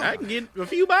 Damn. I can get a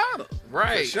few bottles.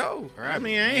 Right. For sure. I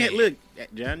mean, I ain't look.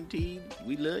 Johnny T,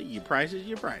 we love you. Your price is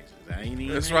your prices. I ain't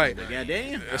even. That's right. But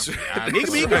goddamn, That's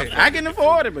right. I can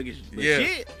afford it, but Yeah.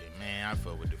 shit. Man, I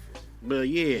fuck with the food. But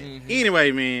yeah.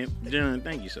 Anyway, man, John,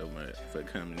 thank you so much for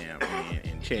coming out, man,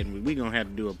 and chatting. We're gonna have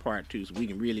to do a part 2 so we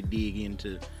can really dig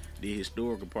into the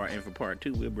historical part. And for part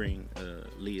 2, we'll bring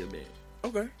Leah back.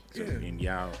 Okay. So, Yeah. and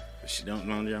y'all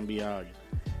don't be arguing.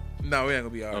 No, we ain't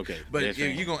gonna be all right. Okay, But that's if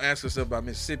fine. you're gonna ask us about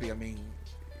Mississippi, I mean,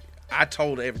 I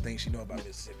told her everything she know about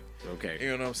Mississippi. Okay.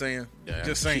 You know what I'm saying?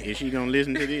 Just saying. Is she gonna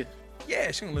listen to this?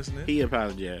 Yeah, she gonna listen to this. He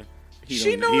apologized.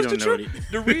 She knows the truth.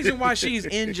 That. The reason why she's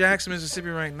in Jackson, Mississippi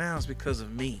right now is because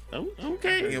of me. Oh,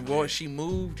 okay. Your boy, she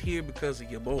moved here because of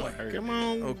your boy. Come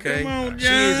on. Okay, Come on, she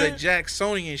John. is a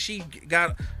Jacksonian. She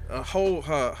got a whole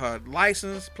her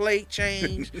license plate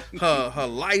changed, her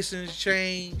license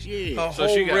changed. Yeah. Her So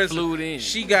whole she got flued in.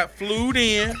 She got flued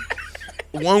in.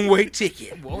 One-way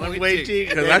ticket. One-way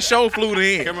ticket. Because I showed flew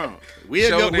in. Come on.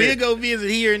 We'll go visit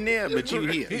here and there, but you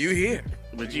here. You here.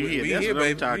 But you here. We That's here, what I'm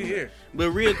baby. talking We about. here.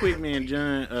 But real quick, man,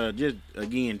 John, just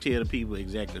again, tell the people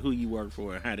exactly who you work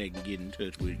for and how they can get in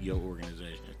touch with your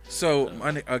organization. So,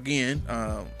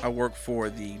 I work for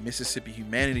the Mississippi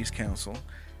Humanities Council.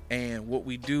 And what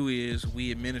we do is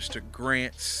we administer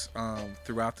grants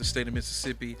throughout the state of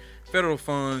Mississippi, federal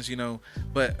funds,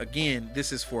 But again,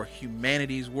 this is for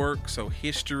humanities work, so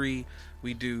history.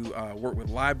 We do work with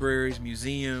libraries,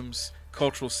 museums,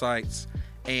 cultural sites.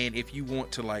 And if you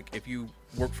want to, if you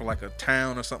work for a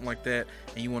town or something like that,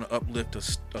 and you want to uplift a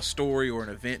story or an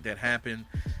event that happened,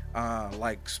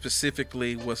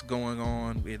 specifically what's going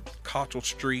on with Cottrell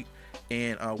Street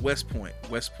and West Point.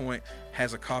 West Point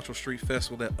has a Cottrell Street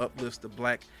Festival that uplifts the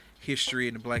black history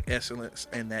and the black excellence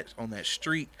and that on that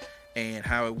street, and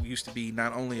how it used to be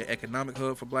not only an economic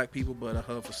hub for black people, but a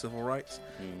hub for civil rights.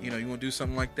 You want to do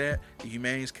something like that, the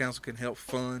Humanities Council can help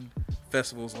fund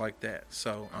festivals like that.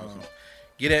 So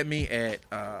get at me at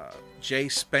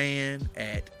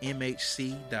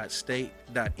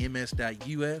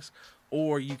jspann@mhc.state.ms.us,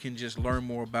 or you can just learn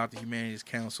more about the Humanities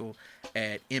Council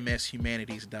at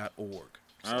mshumanities.org.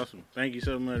 Awesome. Thank you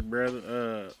so much,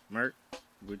 brother. Merk,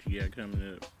 what you got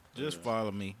coming up? Just follow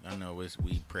me. I know we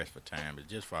pressed for time, but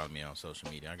just follow me on social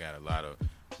media. I got a lot of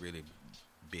really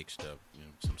big stuff,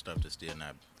 some stuff that's still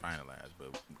not finalized,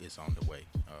 but it's on the way.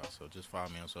 So just follow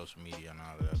me on social media and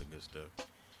all that other good stuff.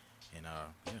 And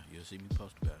you'll see me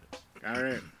post about it. All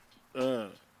right.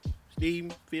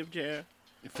 Steve, fifth chair.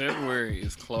 February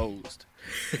is closed.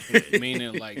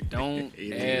 Meaning, don't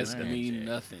ask me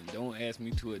nothing. Don't ask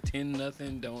me to attend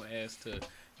nothing. Don't ask to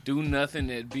do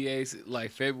nothing at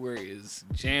BAC. February is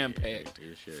jam packed,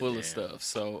 full of stuff.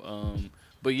 So,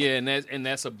 but yeah, and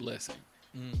that's a blessing.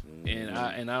 Mm-hmm.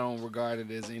 And I don't regard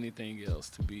it as anything else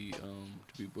to be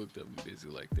booked up and busy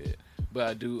like that.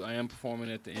 But I am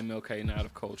performing at the MLK Night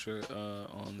of Culture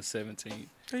on the 17th.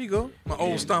 There you go. My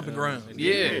old stomping ground.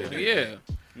 Yeah.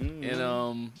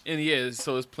 And yeah,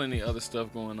 so there's plenty of other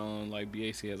stuff going on. Like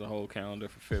BAC has a whole calendar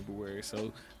for February.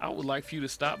 So I would like for you to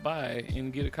stop by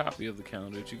and get a copy of the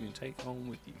calendar that you can take home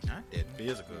with you. Not that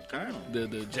physical calendar.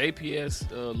 The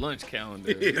JPS lunch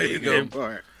calendar. There you go.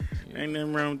 Part. Yeah. Ain't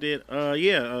nothing wrong with that.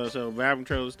 So Vibe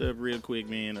Controller stuff real quick,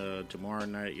 man. Tomorrow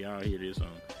night, y'all hear this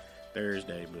on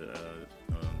Thursday, but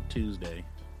on Tuesday,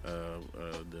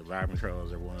 the Vibe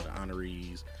Controllers are one of the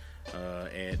honorees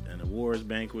at an awards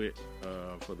banquet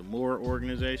for the MORE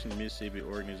organization, the Mississippi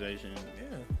organization,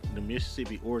 the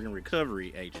Mississippi Organ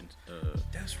Recovery Agents.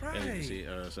 That's right. Agency.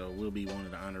 So we'll be one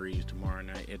of the honorees tomorrow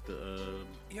night at the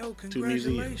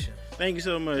congratulations! Thank you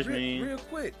so much, man. Real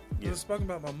quick, I was talking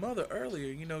about my mother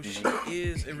earlier. You know, she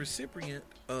is a recipient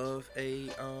of a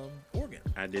organ.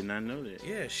 I did not know that.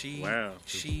 Yeah, she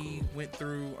went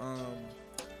through.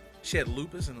 She had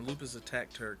lupus, and the lupus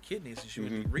attacked her kidneys, and she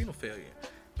had renal failure.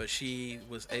 But she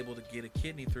was able to get a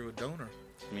kidney through a donor.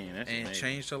 Man, that's and amazing.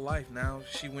 Changed her life. Now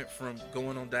she went from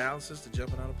going on dialysis to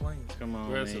jumping out of planes. Come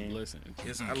on, that's man. a blessing.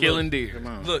 Killing deer. Come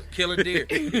on. Look, killing deer.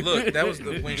 Look, that was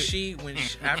when she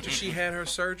after she had her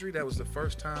surgery. That was the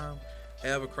first time I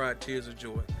ever cried tears of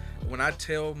joy. When I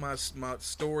tell my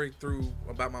story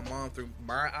about my mom through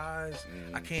my eyes,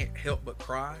 I can't help but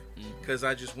cry because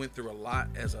I just went through a lot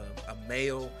as a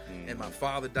male, and my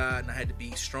father died, and I had to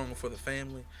be strong for the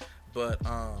family. But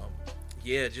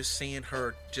just seeing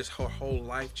her, just her whole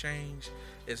life change,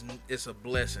 it's a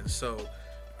blessing. So,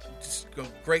 just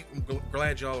great. I'm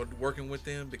glad y'all are working with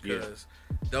them because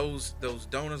those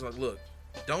donors are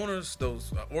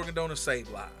those organ donors save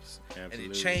lives. Absolutely.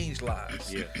 And it changed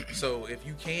lives. Yeah. So if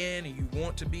you can and you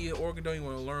want to be an organ donor, you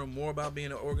want to learn more about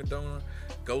being an organ donor,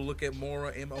 go look at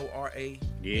Mora, MORA.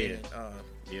 Yeah. And,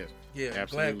 Yeah, I'm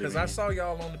glad because I saw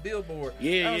y'all on the billboard.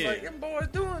 I was like, them boys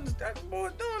doing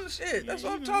the shit. That's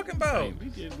what I'm talking about.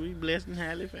 Hey, we blessed and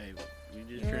highly favored. We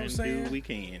just You know trying what to I'm do what we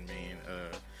can, man.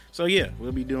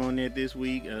 We'll be doing that this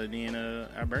week. Then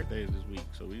our birthday is this week,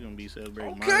 so we're gonna be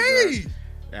celebrating. Okay.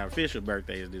 Our official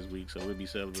birthday is this week, so we'll be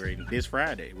celebrating this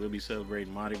Friday. We'll be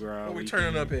celebrating Mardi Gras. What we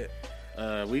turning up at?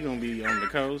 We're gonna be on the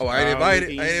coast. Oh, I ain't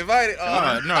invited.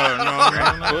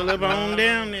 No. Pull up on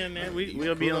down there, man.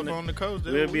 We'll be on the coast.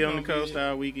 We'll be on the coast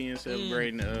all weekend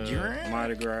celebrating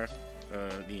Mardi Gras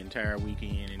the entire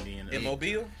weekend, and then in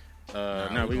Mobile.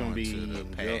 No, we're gonna be in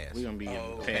Pass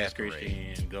Pass Parade.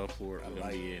 Christian, Gulfport. We're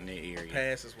gonna be in that area.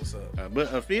 Pass is what's up.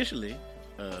 But officially,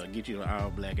 get you an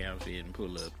all-black outfit and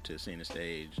pull up to Center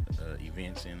Stage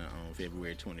Event Center on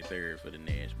February 23rd for the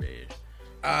Nash Bash.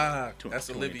 That's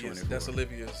Olivia's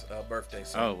birthday.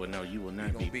 So oh well, no, you will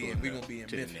not be. We're gonna be in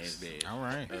Memphis. All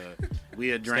right.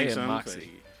 We'll drink some for Moxie.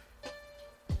 you.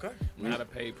 Okay. Not a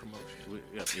paid promotion.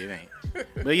 It ain't.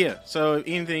 But yeah, so if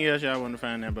anything else y'all want to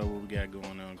find out about what we got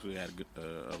going on, because we got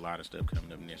a lot of stuff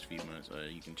coming up in the next few months,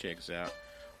 you can check us out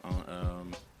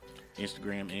on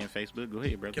Instagram and Facebook. Go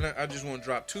ahead, brother. I just want to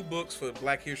drop 2 books for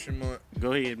Black History Month.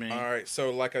 Go ahead, man. All right.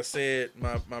 So like I said,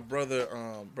 my brother,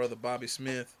 brother Bobby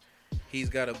Smith, he's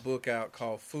got a book out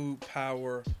called Food,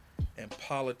 Power, and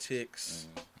Politics.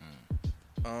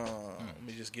 Let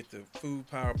me just get the Food,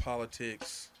 Power,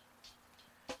 Politics.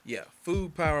 Yeah,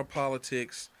 Food, Power,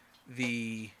 Politics,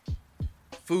 the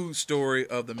food story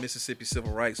of the Mississippi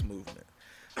Civil Rights Movement.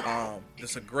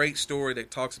 It's a great story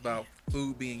that talks about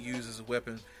food being used as a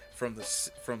weapon from the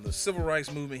Civil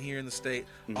Rights Movement here in the state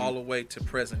all the way to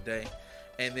present day.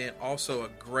 And then also a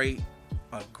great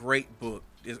book.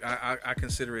 I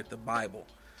consider it the Bible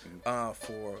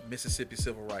for Mississippi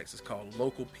Civil Rights. It's called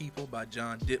Local People by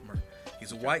John Dittmer.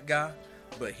 He's a white guy,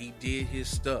 but he did his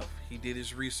stuff. He did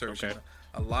his research. Okay.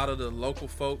 A lot of the local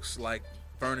folks like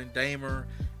Vernon Damer,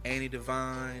 Annie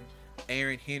Devine,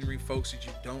 Aaron Henry, folks that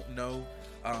you don't know,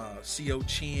 C.O.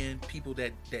 Chin, people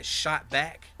that shot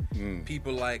back,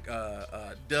 people like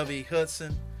Dovey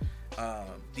Hudson.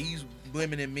 These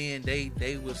women and men,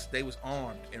 they was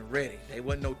armed and ready. They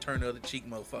wasn't no turn the other cheek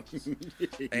motherfuckers.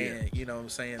 And you know what I'm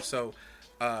saying? So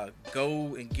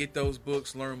go and get those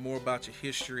books, learn more about your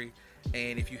history,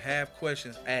 and if you have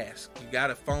questions, ask. You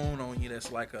got a phone on you that's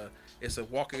like it's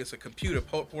a computer,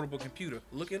 portable computer.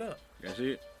 Look it up. That's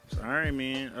it. All right,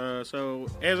 man. So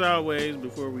as always,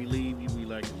 before we leave you, we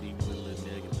like to leave you with a little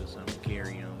nugget or something to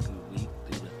carry on through the week,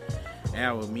 through the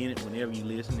hour, minute, whenever you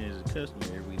listen. As a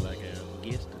customer, we like our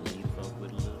guests to leave folk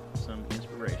with a little something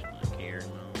inspirational to carry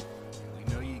on.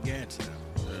 We know you got some.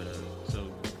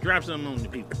 So drop something on the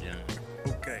people, John.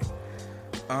 Okay.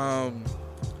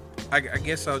 I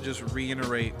guess I'll just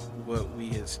reiterate what we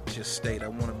just stated. I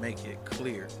want to make it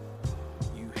clear.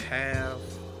 You have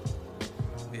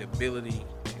the ability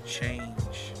to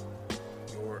change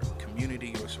your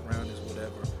community, your surroundings,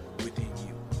 whatever, within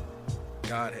you.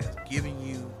 God has given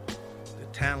you the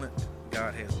talent.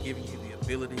 God has given you the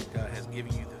ability. God has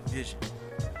given you the vision.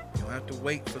 You don't have to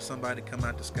wait for somebody to come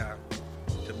out the sky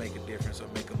to make a difference or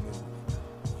make a move.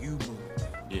 You move.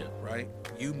 Yeah. Right?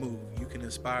 You move. You can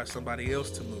inspire somebody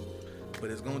else to move. But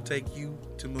it's going to take you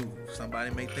to move. Somebody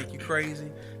may think you crazy.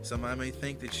 Somebody may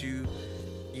think that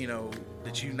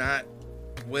that you're not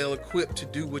well equipped to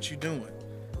do what you're doing.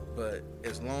 But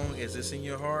as long as it's in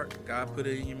your heart, God put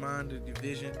it in your mind, the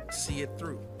vision, see it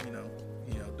through.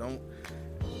 Don't,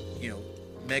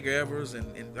 Medgar Evers,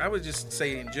 and I would just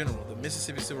say in general, the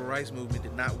Mississippi Civil Rights Movement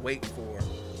did not wait for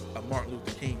a Martin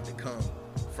Luther King to come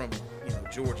from,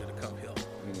 Georgia to come help.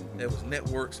 Mm-hmm. There was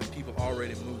networks and people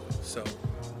already moving. So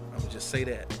I'm gonna just say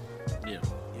that. Yeah.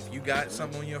 If you got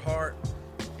something on your heart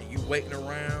and you waiting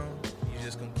around, you're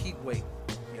just gonna keep waiting.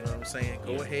 You know what I'm saying?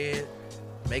 Go ahead,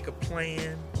 make a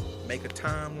plan, make a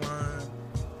timeline,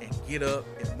 and get up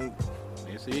and move.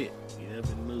 That's it. Get up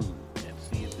and move. Have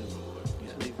to see it through, boy. You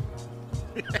sleep.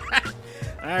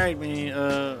 All right,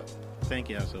 man. Thank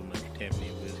y'all so much for tapping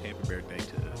in with us. Happy birthday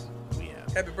to us. We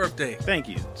out. Happy birthday. Thank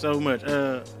you so much.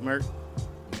 Merk.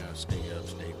 Y'all stay up,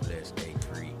 stay blessed, stay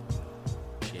free.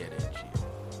 Share that shit.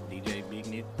 DJ Big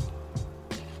Nick.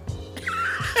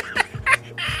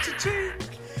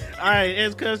 All right,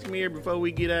 as customary, before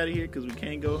we get out of here, because we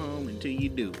can't go home until you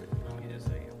do it. Let me just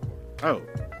say it. Oh,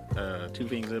 two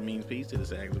things that means peace to the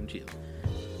sack of them chili.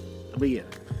 But yeah,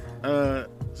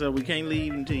 so we can't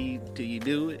leave until you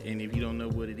do it, and if you don't know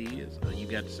what it is, you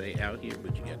got to say out here,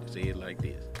 but you got to say it like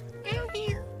this. Out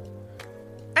here.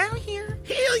 Out here.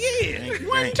 Hell yeah.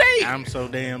 One take. I'm so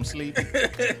damn sleepy.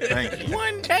 Thank you.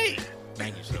 One take.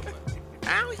 Thank you so much.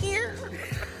 Out here.